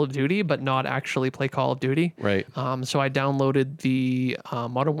play Call of Duty, but not actually play Call of Duty. Right. So I downloaded the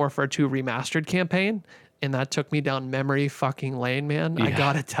Modern Warfare 2 Remastered campaign, and that took me down memory fucking lane, man. I Yeah.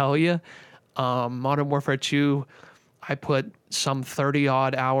 gotta tell you, Modern Warfare 2, I put some 30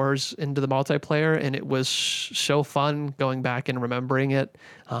 odd hours into the multiplayer, and it was so fun going back and remembering it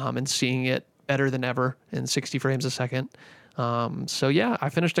and seeing it better than ever in 60 frames a second. So yeah, I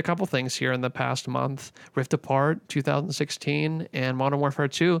finished a couple things here in the past month: Rift Apart 2016 and Modern Warfare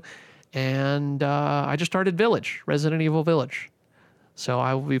 2, and I just started Village, Resident Evil Village. So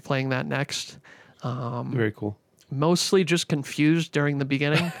I will be playing that next. Very cool. Mostly just confused during the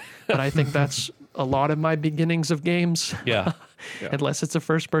beginning, but I think that's a lot of my beginnings of games. Yeah. Unless it's a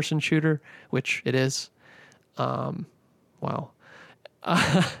first-person shooter, which it is. Wow.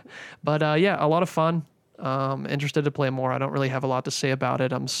 But yeah, a lot of fun. Interested to play more. I don't really have a lot to say about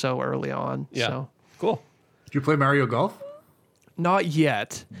it. I'm so early on. Yeah. So Cool. Did you play Mario Golf? not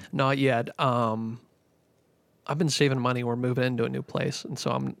yet. Not yet. I've been saving money. We're moving into a new place, and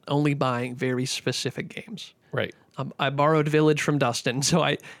so I'm only buying very specific games. Right. I borrowed Village from Dustin, so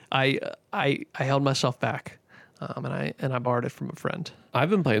I held myself back, and I borrowed it from a friend. I've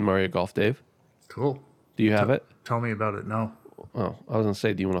been playing Mario Golf, Dave. Cool. Do you have it? Tell me about it. No. Oh, I was gonna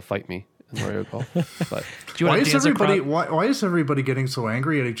say, do you want to fight me in Mario Golf? But Do you Why want is to dance everybody across? why is everybody getting so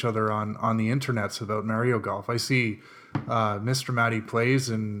angry at each other on the internets about Mario Golf? I see Mr. Matty Plays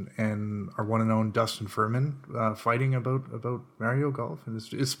and our one and own Dustin Furman fighting about Mario Golf, and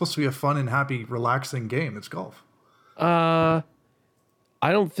it's supposed to be a fun and happy, relaxing game. It's golf. I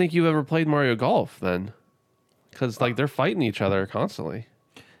don't think you've ever played Mario Golf then, because like they're fighting each other constantly.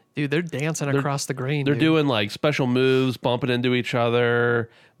 Dude, they're dancing across the green. They're dude. doing like special moves, bumping into each other,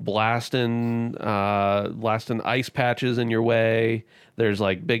 blasting ice patches in your way. There's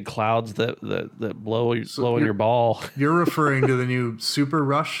like big clouds that blow in your ball. You're referring to the new Super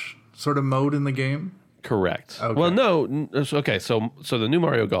Rush sort of mode in the game? Correct. Okay. Well, no. Okay. So the new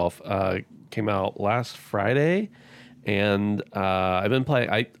Mario Golf came out last Friday, and I've been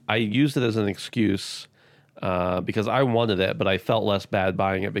playing. I used it as an excuse because I wanted it, but I felt less bad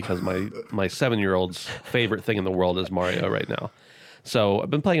buying it because my 7-year-old's favorite thing in the world is Mario right now. So I've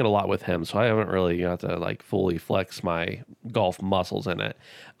been playing it a lot with him, so I haven't really got to like fully flex my golf muscles in it.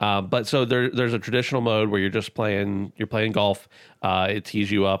 But so there's a traditional mode where you're playing golf. It tees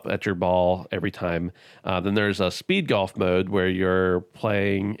you up at your ball every time. Then there's a speed golf mode where you're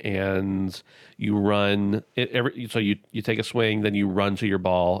playing and you run so you take a swing, then you run to your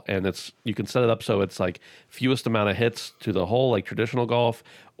ball, and you can set it up so it's like fewest amount of hits to the hole like traditional golf,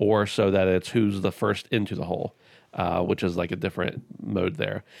 or so that it's who's the first into the hole. Which is like a different mode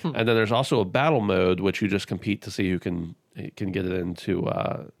there. And then there's also a battle mode, which you just compete to see who can get it into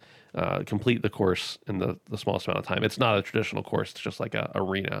complete the course in the smallest amount of time. It's not a traditional course. It's just like a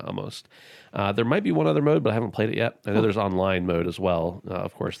arena almost. There might be one other mode, but I haven't played it yet. I know there's online mode as well,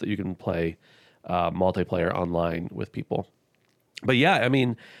 of course, that you can play multiplayer online with people. But yeah, I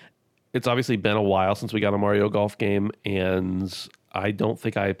mean, it's obviously been a while since we got a Mario Golf game, and I don't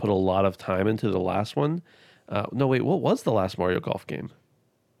think I put a lot of time into the last one. No, wait, what was the last Mario Golf game?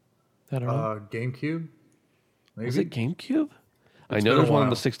 I don't know. GameCube? Maybe? Was it GameCube? I It's know been a there's one on while.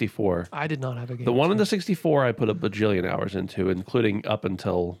 the 64. I did not have a game. The one on the 64 I put a bajillion hours into, including up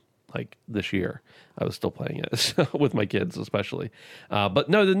until like this year. I was still playing it with my kids, especially. But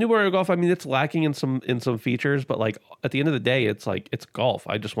no, the new Mario Golf. I mean, it's lacking in some features, but like at the end of the day, it's like it's golf.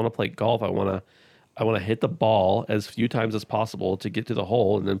 I just want to play golf. I want to hit the ball as few times as possible to get to the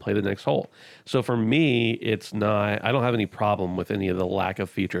hole and then play the next hole. So for me, it's not. I don't have any problem with any of the lack of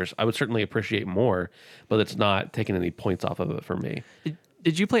features. I would certainly appreciate more, but it's not taking any points off of it for me.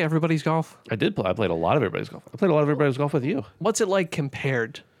 Did you play Everybody's Golf? I did play. I played a lot of Everybody's Golf. I played a lot of Everybody's Golf with you. What's it like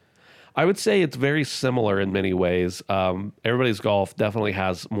compared? I would say it's very similar in many ways. Everybody's Golf definitely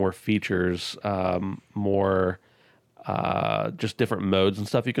has more features, more just different modes and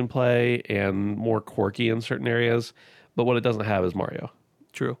stuff you can play, and more quirky in certain areas. But what it doesn't have is Mario.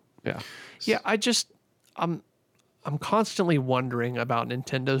 True. Yeah. Yeah, I'm constantly wondering about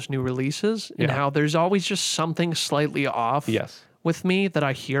Nintendo's new releases and Yeah. how there's always just something slightly off Yes. with me that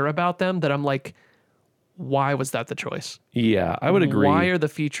I hear about them that I'm like, why was that the choice? Yeah, I would agree. Why are the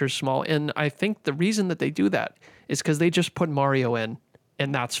features small? And I think the reason that they do that is because they just put Mario in,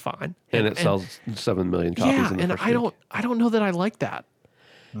 and that's fine. and it sells 7 million copies Yeah, in the and first I week. don't know that I like that.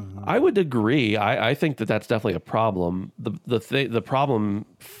 I would agree. I think that that's definitely a problem. The problem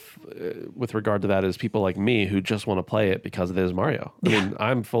with regard to that is people like me who just want to play it because it is Mario. I mean,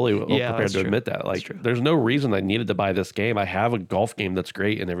 I'm fully prepared that's to true. admit that. Like, there's no reason I needed to buy this game. I have a golf game that's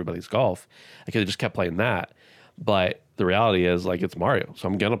great in Everybody's Golf. I could have just kept playing that. But the reality is, like, it's Mario. So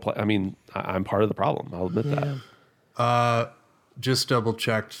I'm going to play. I mean, I'm part of the problem. I'll admit that. Just double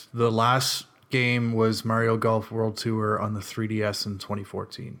checked. The last game was Mario Golf World Tour on the 3DS in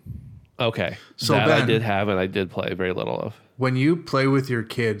 2014. Okay. So that I Ben- did have, and I did play very little of. When you play with your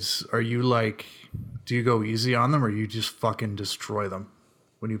kids, are you like, do you go easy on them or you just fucking destroy them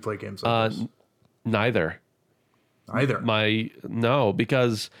when you play games like this? Neither. Either. No,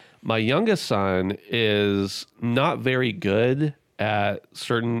 because my youngest son is not very good at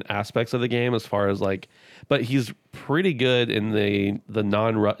certain aspects of the game as far as like, but he's pretty good in the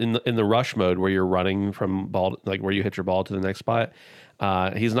in the rush mode where you're running from ball, like where you hit your ball to the next spot.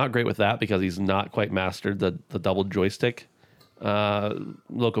 He's not great with that because he's not quite mastered the double joystick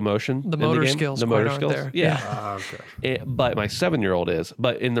locomotion. The in motor game. skills The quite motor aren't skills. there. Yeah. Okay. But my 7-year-old is.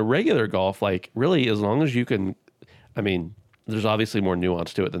 But in the regular golf, like really, as long as you can, I mean, there's obviously more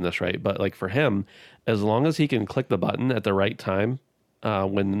nuance to it than this, right? But like for him, as long as he can click the button at the right time,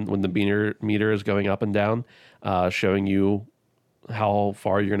 when the meter is going up and down, showing you how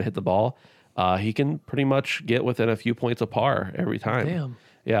far you're going to hit the ball, he can pretty much get within a few points of par every time. Damn.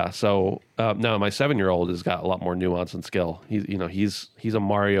 Yeah. So no, my 7-year-old has got a lot more nuance and skill. He's a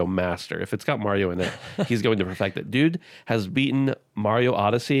Mario master. If it's got Mario in it, he's going to perfect it. Dude has beaten Mario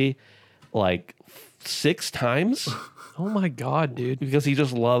Odyssey like 6 times Oh my god, dude. because he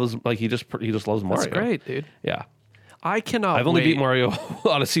just loves he just loves Mario. That's great, dude. Yeah. I cannot I've only wait. beat Mario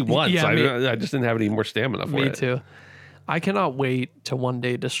Odyssey once. Yeah, I just didn't have any more stamina for Me it. too. I cannot wait to one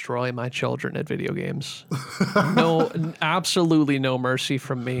day destroy my children at video games. No, absolutely no mercy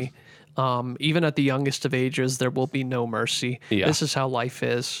from me. Even at the youngest of ages, there will be no mercy. Yeah. This is how life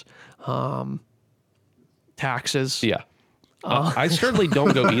is. Taxes. Yeah. I certainly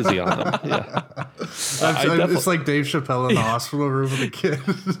don't go easy on them. Yeah. It's like Dave Chappelle in the hospital room with the kid.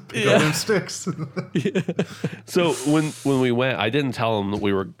 Pick up them sticks. So when we went, I didn't tell them that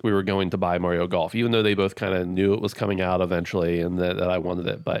we were going to buy Mario Golf, even though they both kind of knew it was coming out eventually and that I wanted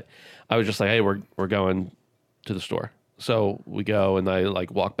it. But I was just like, hey, we're going to the store. So we go and I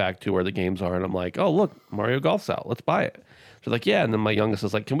like walk back to where the games are and I'm like, oh look, Mario Golf's out. Let's buy it. She's like, yeah. And then my youngest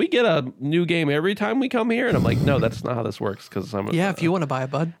is like, can we get a new game every time we come here? And I'm like, no, that's not how this works. Because I'm Yeah, if you want to buy a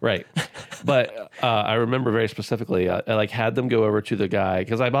bud. right. But I remember very specifically, I like had them go over to the guy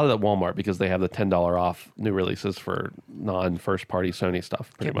because I bought it at Walmart because they have the $10 off new releases for non-first party Sony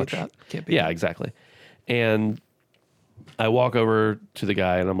stuff. Pretty Can't much. beat that. Can't beat Yeah, that. exactly. And I walk over to the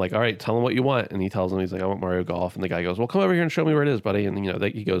guy and I'm like, all right, tell him what you want. And he tells him, he's like, I want Mario Golf. And the guy goes, well, come over here and show me where it is, buddy. And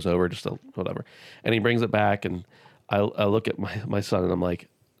he goes over just to whatever. And he brings it back and I look at my son and I'm like,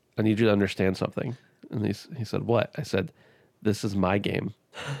 I need you to understand something. And he said, what? I said, this is my game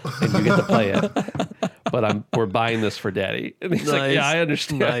and you get to play it, but we're buying this for daddy. And he's like, yeah, I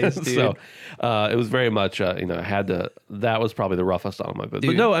understand. Nice, dude. So it was very much, I had to, that was probably the roughest on my bit.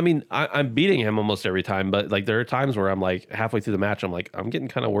 But no, I mean, I'm beating him almost every time, but like there are times where I'm like halfway through the match, I'm like, I'm getting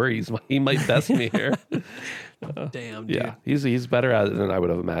kind of worried. He might best me here. Damn, dude. Yeah, he's better at it than I would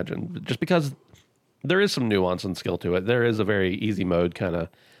have imagined, just because there is some nuance and skill to it. There is a very easy mode kind of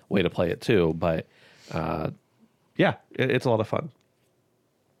way to play it too, but yeah, it's a lot of fun.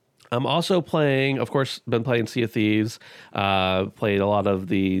 I'm also playing, of course, been playing Sea of Thieves. Played a lot of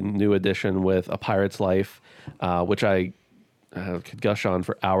the new edition with A Pirate's Life, which I could gush on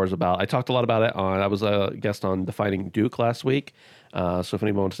for hours about. I talked a lot about it I was a guest on Defining Duke last week. So if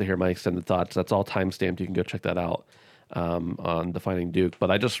anyone wants to hear my extended thoughts, that's all timestamped. You can go check that out on Defining Duke. But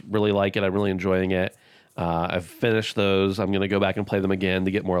I just really like it. I'm really enjoying it. I've finished those. I'm going to go back and play them again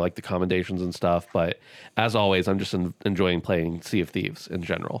to get more like the commendations and stuff. But as always, I'm just enjoying playing Sea of Thieves in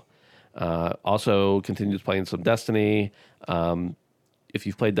general. Also continues playing some Destiny. If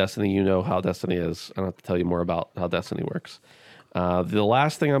you've played Destiny, you know how Destiny is. I don't have to tell you more about how Destiny works. The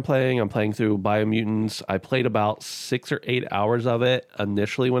last thing I'm playing through Biomutants. I played about 6 or 8 hours of it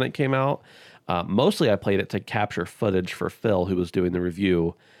initially when it came out. Mostly I played it to capture footage for Phil, who was doing the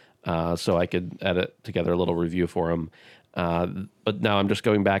review, so I could edit together a little review for him. But now I'm just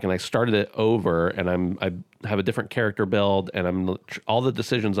going back and I started it over, and I have a different character build, and all the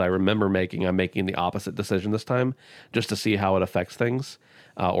decisions I remember making, I'm making the opposite decision this time, just to see how it affects things,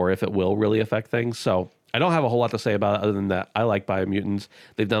 or if it will really affect things. So I don't have a whole lot to say about it other than that I like Biomutants.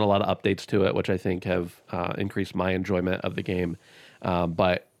 They've done a lot of updates to it, which I think have increased my enjoyment of the game.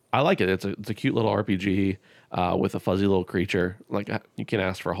 But I like it. It's a cute little RPG with a fuzzy little creature. Like, you can't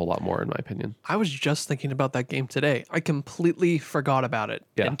ask for a whole lot more, in my opinion. I was just thinking about that game today. I completely forgot about it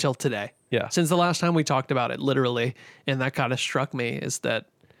until today. Yeah. Since the last time we talked about it, literally, and that kind of struck me, is that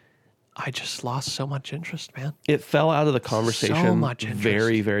I just lost so much interest, man. It fell out of the conversation So much interest.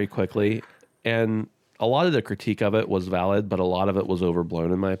 very, very quickly. And a lot of the critique of it was valid, but a lot of it was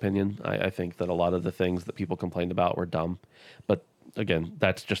overblown, in my opinion. I think that a lot of the things that people complained about were dumb. But again,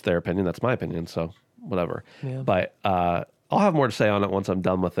 that's just their opinion. That's my opinion. So whatever. Yeah. But I'll have more to say on it once I'm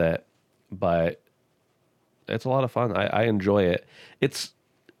done with it. But it's a lot of fun. I enjoy it. It's,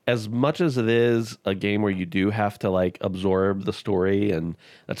 as much as it is a game where you do have to like absorb the story, and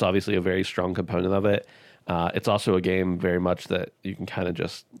that's obviously a very strong component of it. It's also a game very much that you can kind of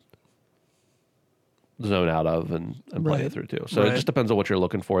just zone out of and play it through too. So it just depends on what you're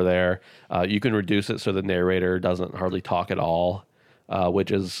looking for there. You can reduce it so the narrator doesn't hardly talk at all, which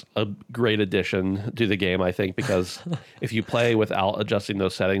is a great addition to the game, I think, because if you play without adjusting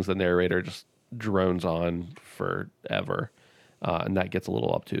those settings, the narrator just drones on forever, and that gets a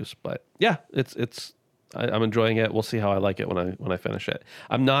little obtuse. But yeah, I'm enjoying it. We'll see how I like it when I finish it.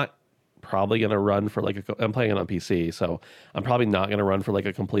 I'm not probably gonna run for I'm playing it on PC, so I'm probably not gonna run for like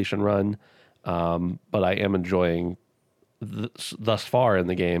a completion run. But I am enjoying thus far in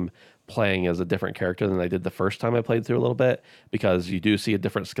the game playing as a different character than I did the first time I played through a little bit, because you do see a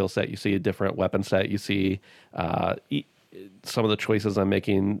different skill set, you see a different weapon set, you see some of the choices I'm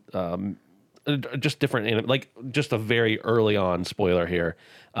making, just different, like just a very early on spoiler here.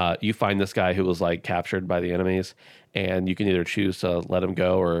 You find this guy who was like captured by the enemies, and you can either choose to let him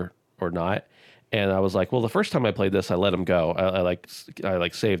go or not. And I was like, well, the first time I played this, I let him go. I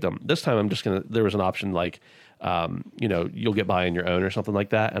saved him. This time I'm just going to, there was an option like, you'll get by on your own or something like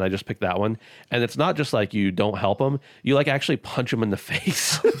that. And I just picked that one. And it's not just like you don't help him. You like actually punch him in the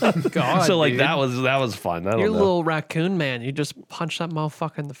face. God, so like dude. that was fun. I don't You're a know. little raccoon man. You just punch that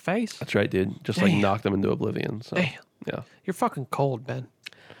motherfucker in the face. That's right, dude. Just like knocked him into oblivion. So Damn. yeah. You're fucking cold, Ben.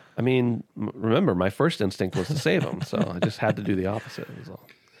 I mean, remember, my first instinct was to save him. So I just had to do the opposite. Was all.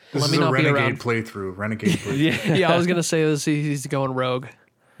 This is a renegade playthrough. Yeah, I was gonna say this. He's going rogue.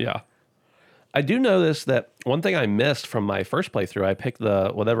 Yeah, I do notice that one thing I missed from my first playthrough. I picked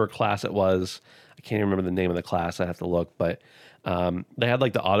the whatever class it was. I can't even remember the name of the class. I have to look, but they had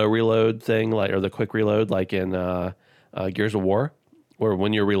like the auto reload thing, or the quick reload, like in Gears of War, where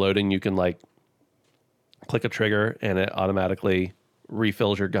when you're reloading, you can like click a trigger and it automatically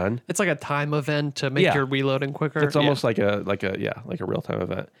refills your gun. It's like a time event to make your reloading quicker. It's almost like a real time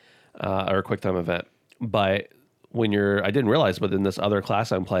event, or a quick time event. But when I didn't realize, but in this other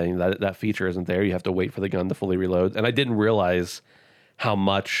class I'm playing, that feature isn't there. You have to wait for the gun to fully reload. And I didn't realize how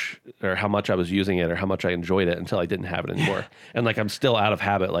much I was using it or how much I enjoyed it until I didn't have it anymore. And like, I'm still out of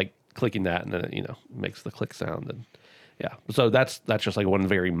habit, like clicking that, and then it, makes the click sound. And yeah, so that's just like one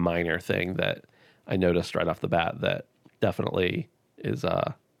very minor thing that I noticed right off the bat that definitely is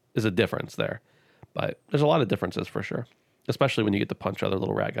a difference there. But there's a lot of differences for sure, especially when you get to punch other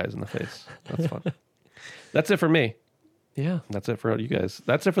little rat guys in the face. That's fun. That's it for me. Yeah. That's it for you guys.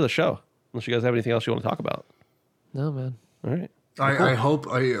 That's it for the show. Unless you guys have anything else you want to talk about. No, man. All right. I hope,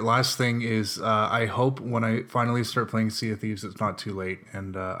 last thing is, I hope when I finally start playing Sea of Thieves, it's not too late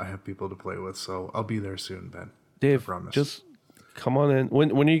and I have people to play with. So I'll be there soon, Ben. Dave, I promise. just come on in.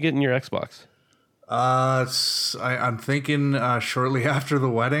 When are you getting your Xbox? I'm thinking shortly after the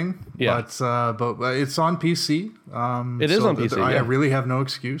wedding. Yeah. But it's on PC. It is on PC. I Yeah. really have no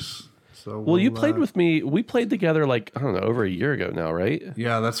excuse. So Well, you played with me. We played together like, I don't know, over a year ago now, right?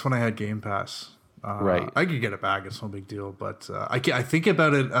 Yeah, that's when I had Game Pass. Right. I could get it back. It's no big deal. But I think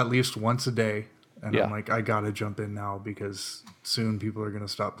about it at least once a day. And Yeah. I'm like, I got to jump in now because soon people are going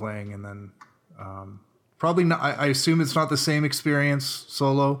to stop playing. And then probably not. I assume it's not the same experience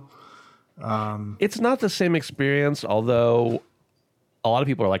solo. It's not the same experience, although a lot of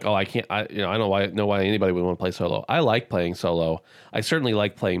people are like, "Oh, I can't." I don't know why anybody would want to play solo. I like playing solo. I certainly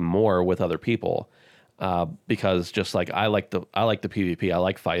like playing more with other people because just like I like the PvP. I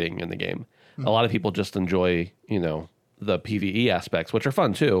like fighting in the game. A lot of people just enjoy the PvE aspects, which are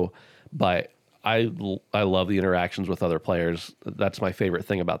fun too. But I love the interactions with other players. That's my favorite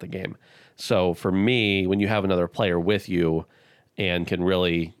thing about the game. So for me, when you have another player with you and can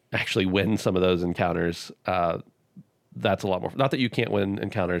really actually win some of those encounters, that's a lot more. Not that you can't win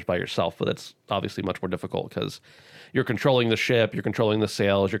encounters by yourself, but it's obviously much more difficult because you're controlling the ship, you're controlling the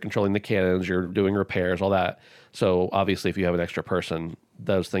sails, you're controlling the cannons, you're doing repairs, all that. So obviously, if you have an extra person,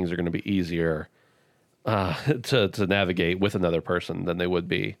 those things are going to be easier to navigate with another person than they would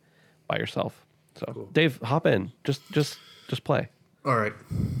be by yourself. So, cool. Dave, hop in. Just play. All right,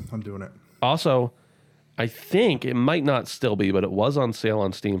 I'm doing it. Also, I think it might not still be, but it was on sale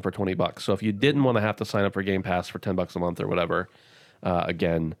on Steam for $20. So if you didn't want to have to sign up for Game Pass for $10 a month or whatever,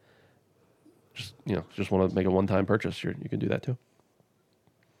 again, just want to make a one-time purchase, you can do that too.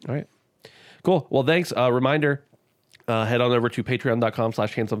 All right, cool. Well, thanks. Reminder: head on over to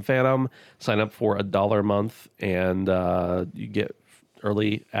patreon.com/handsomephantom. Sign up for $1 a month, and you get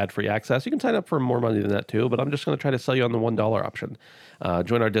early ad-free access. You can sign up for more money than that too, but I'm just going to try to sell you on the $1 option.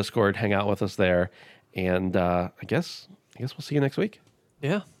 Join our Discord, hang out with us there. And I guess we'll see you next week.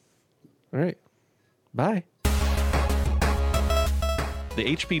 Yeah. All right. Bye.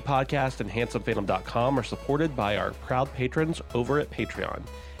 The HP Podcast and HandsomePhantom.com are supported by our proud patrons over at Patreon.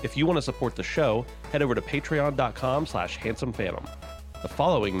 If you want to support the show, head over to patreon.com/handsomephantom. The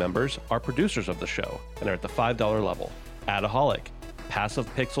following members are producers of the show and are at the $5 level: Adaholic,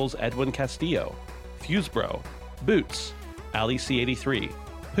 Passive Pixels Edwin Castillo, Fusebro, Boots, Ali C83,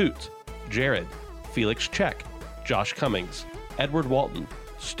 Poot, Jared, Felix Check, Josh Cummings, Edward Walton,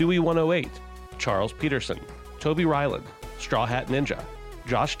 Stewie108, Charles Peterson, Toby Ryland, Straw Hat Ninja,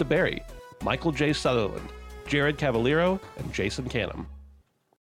 Josh DeBerry, Michael J. Sutherland, Jared Cavallero, and Jason Canham.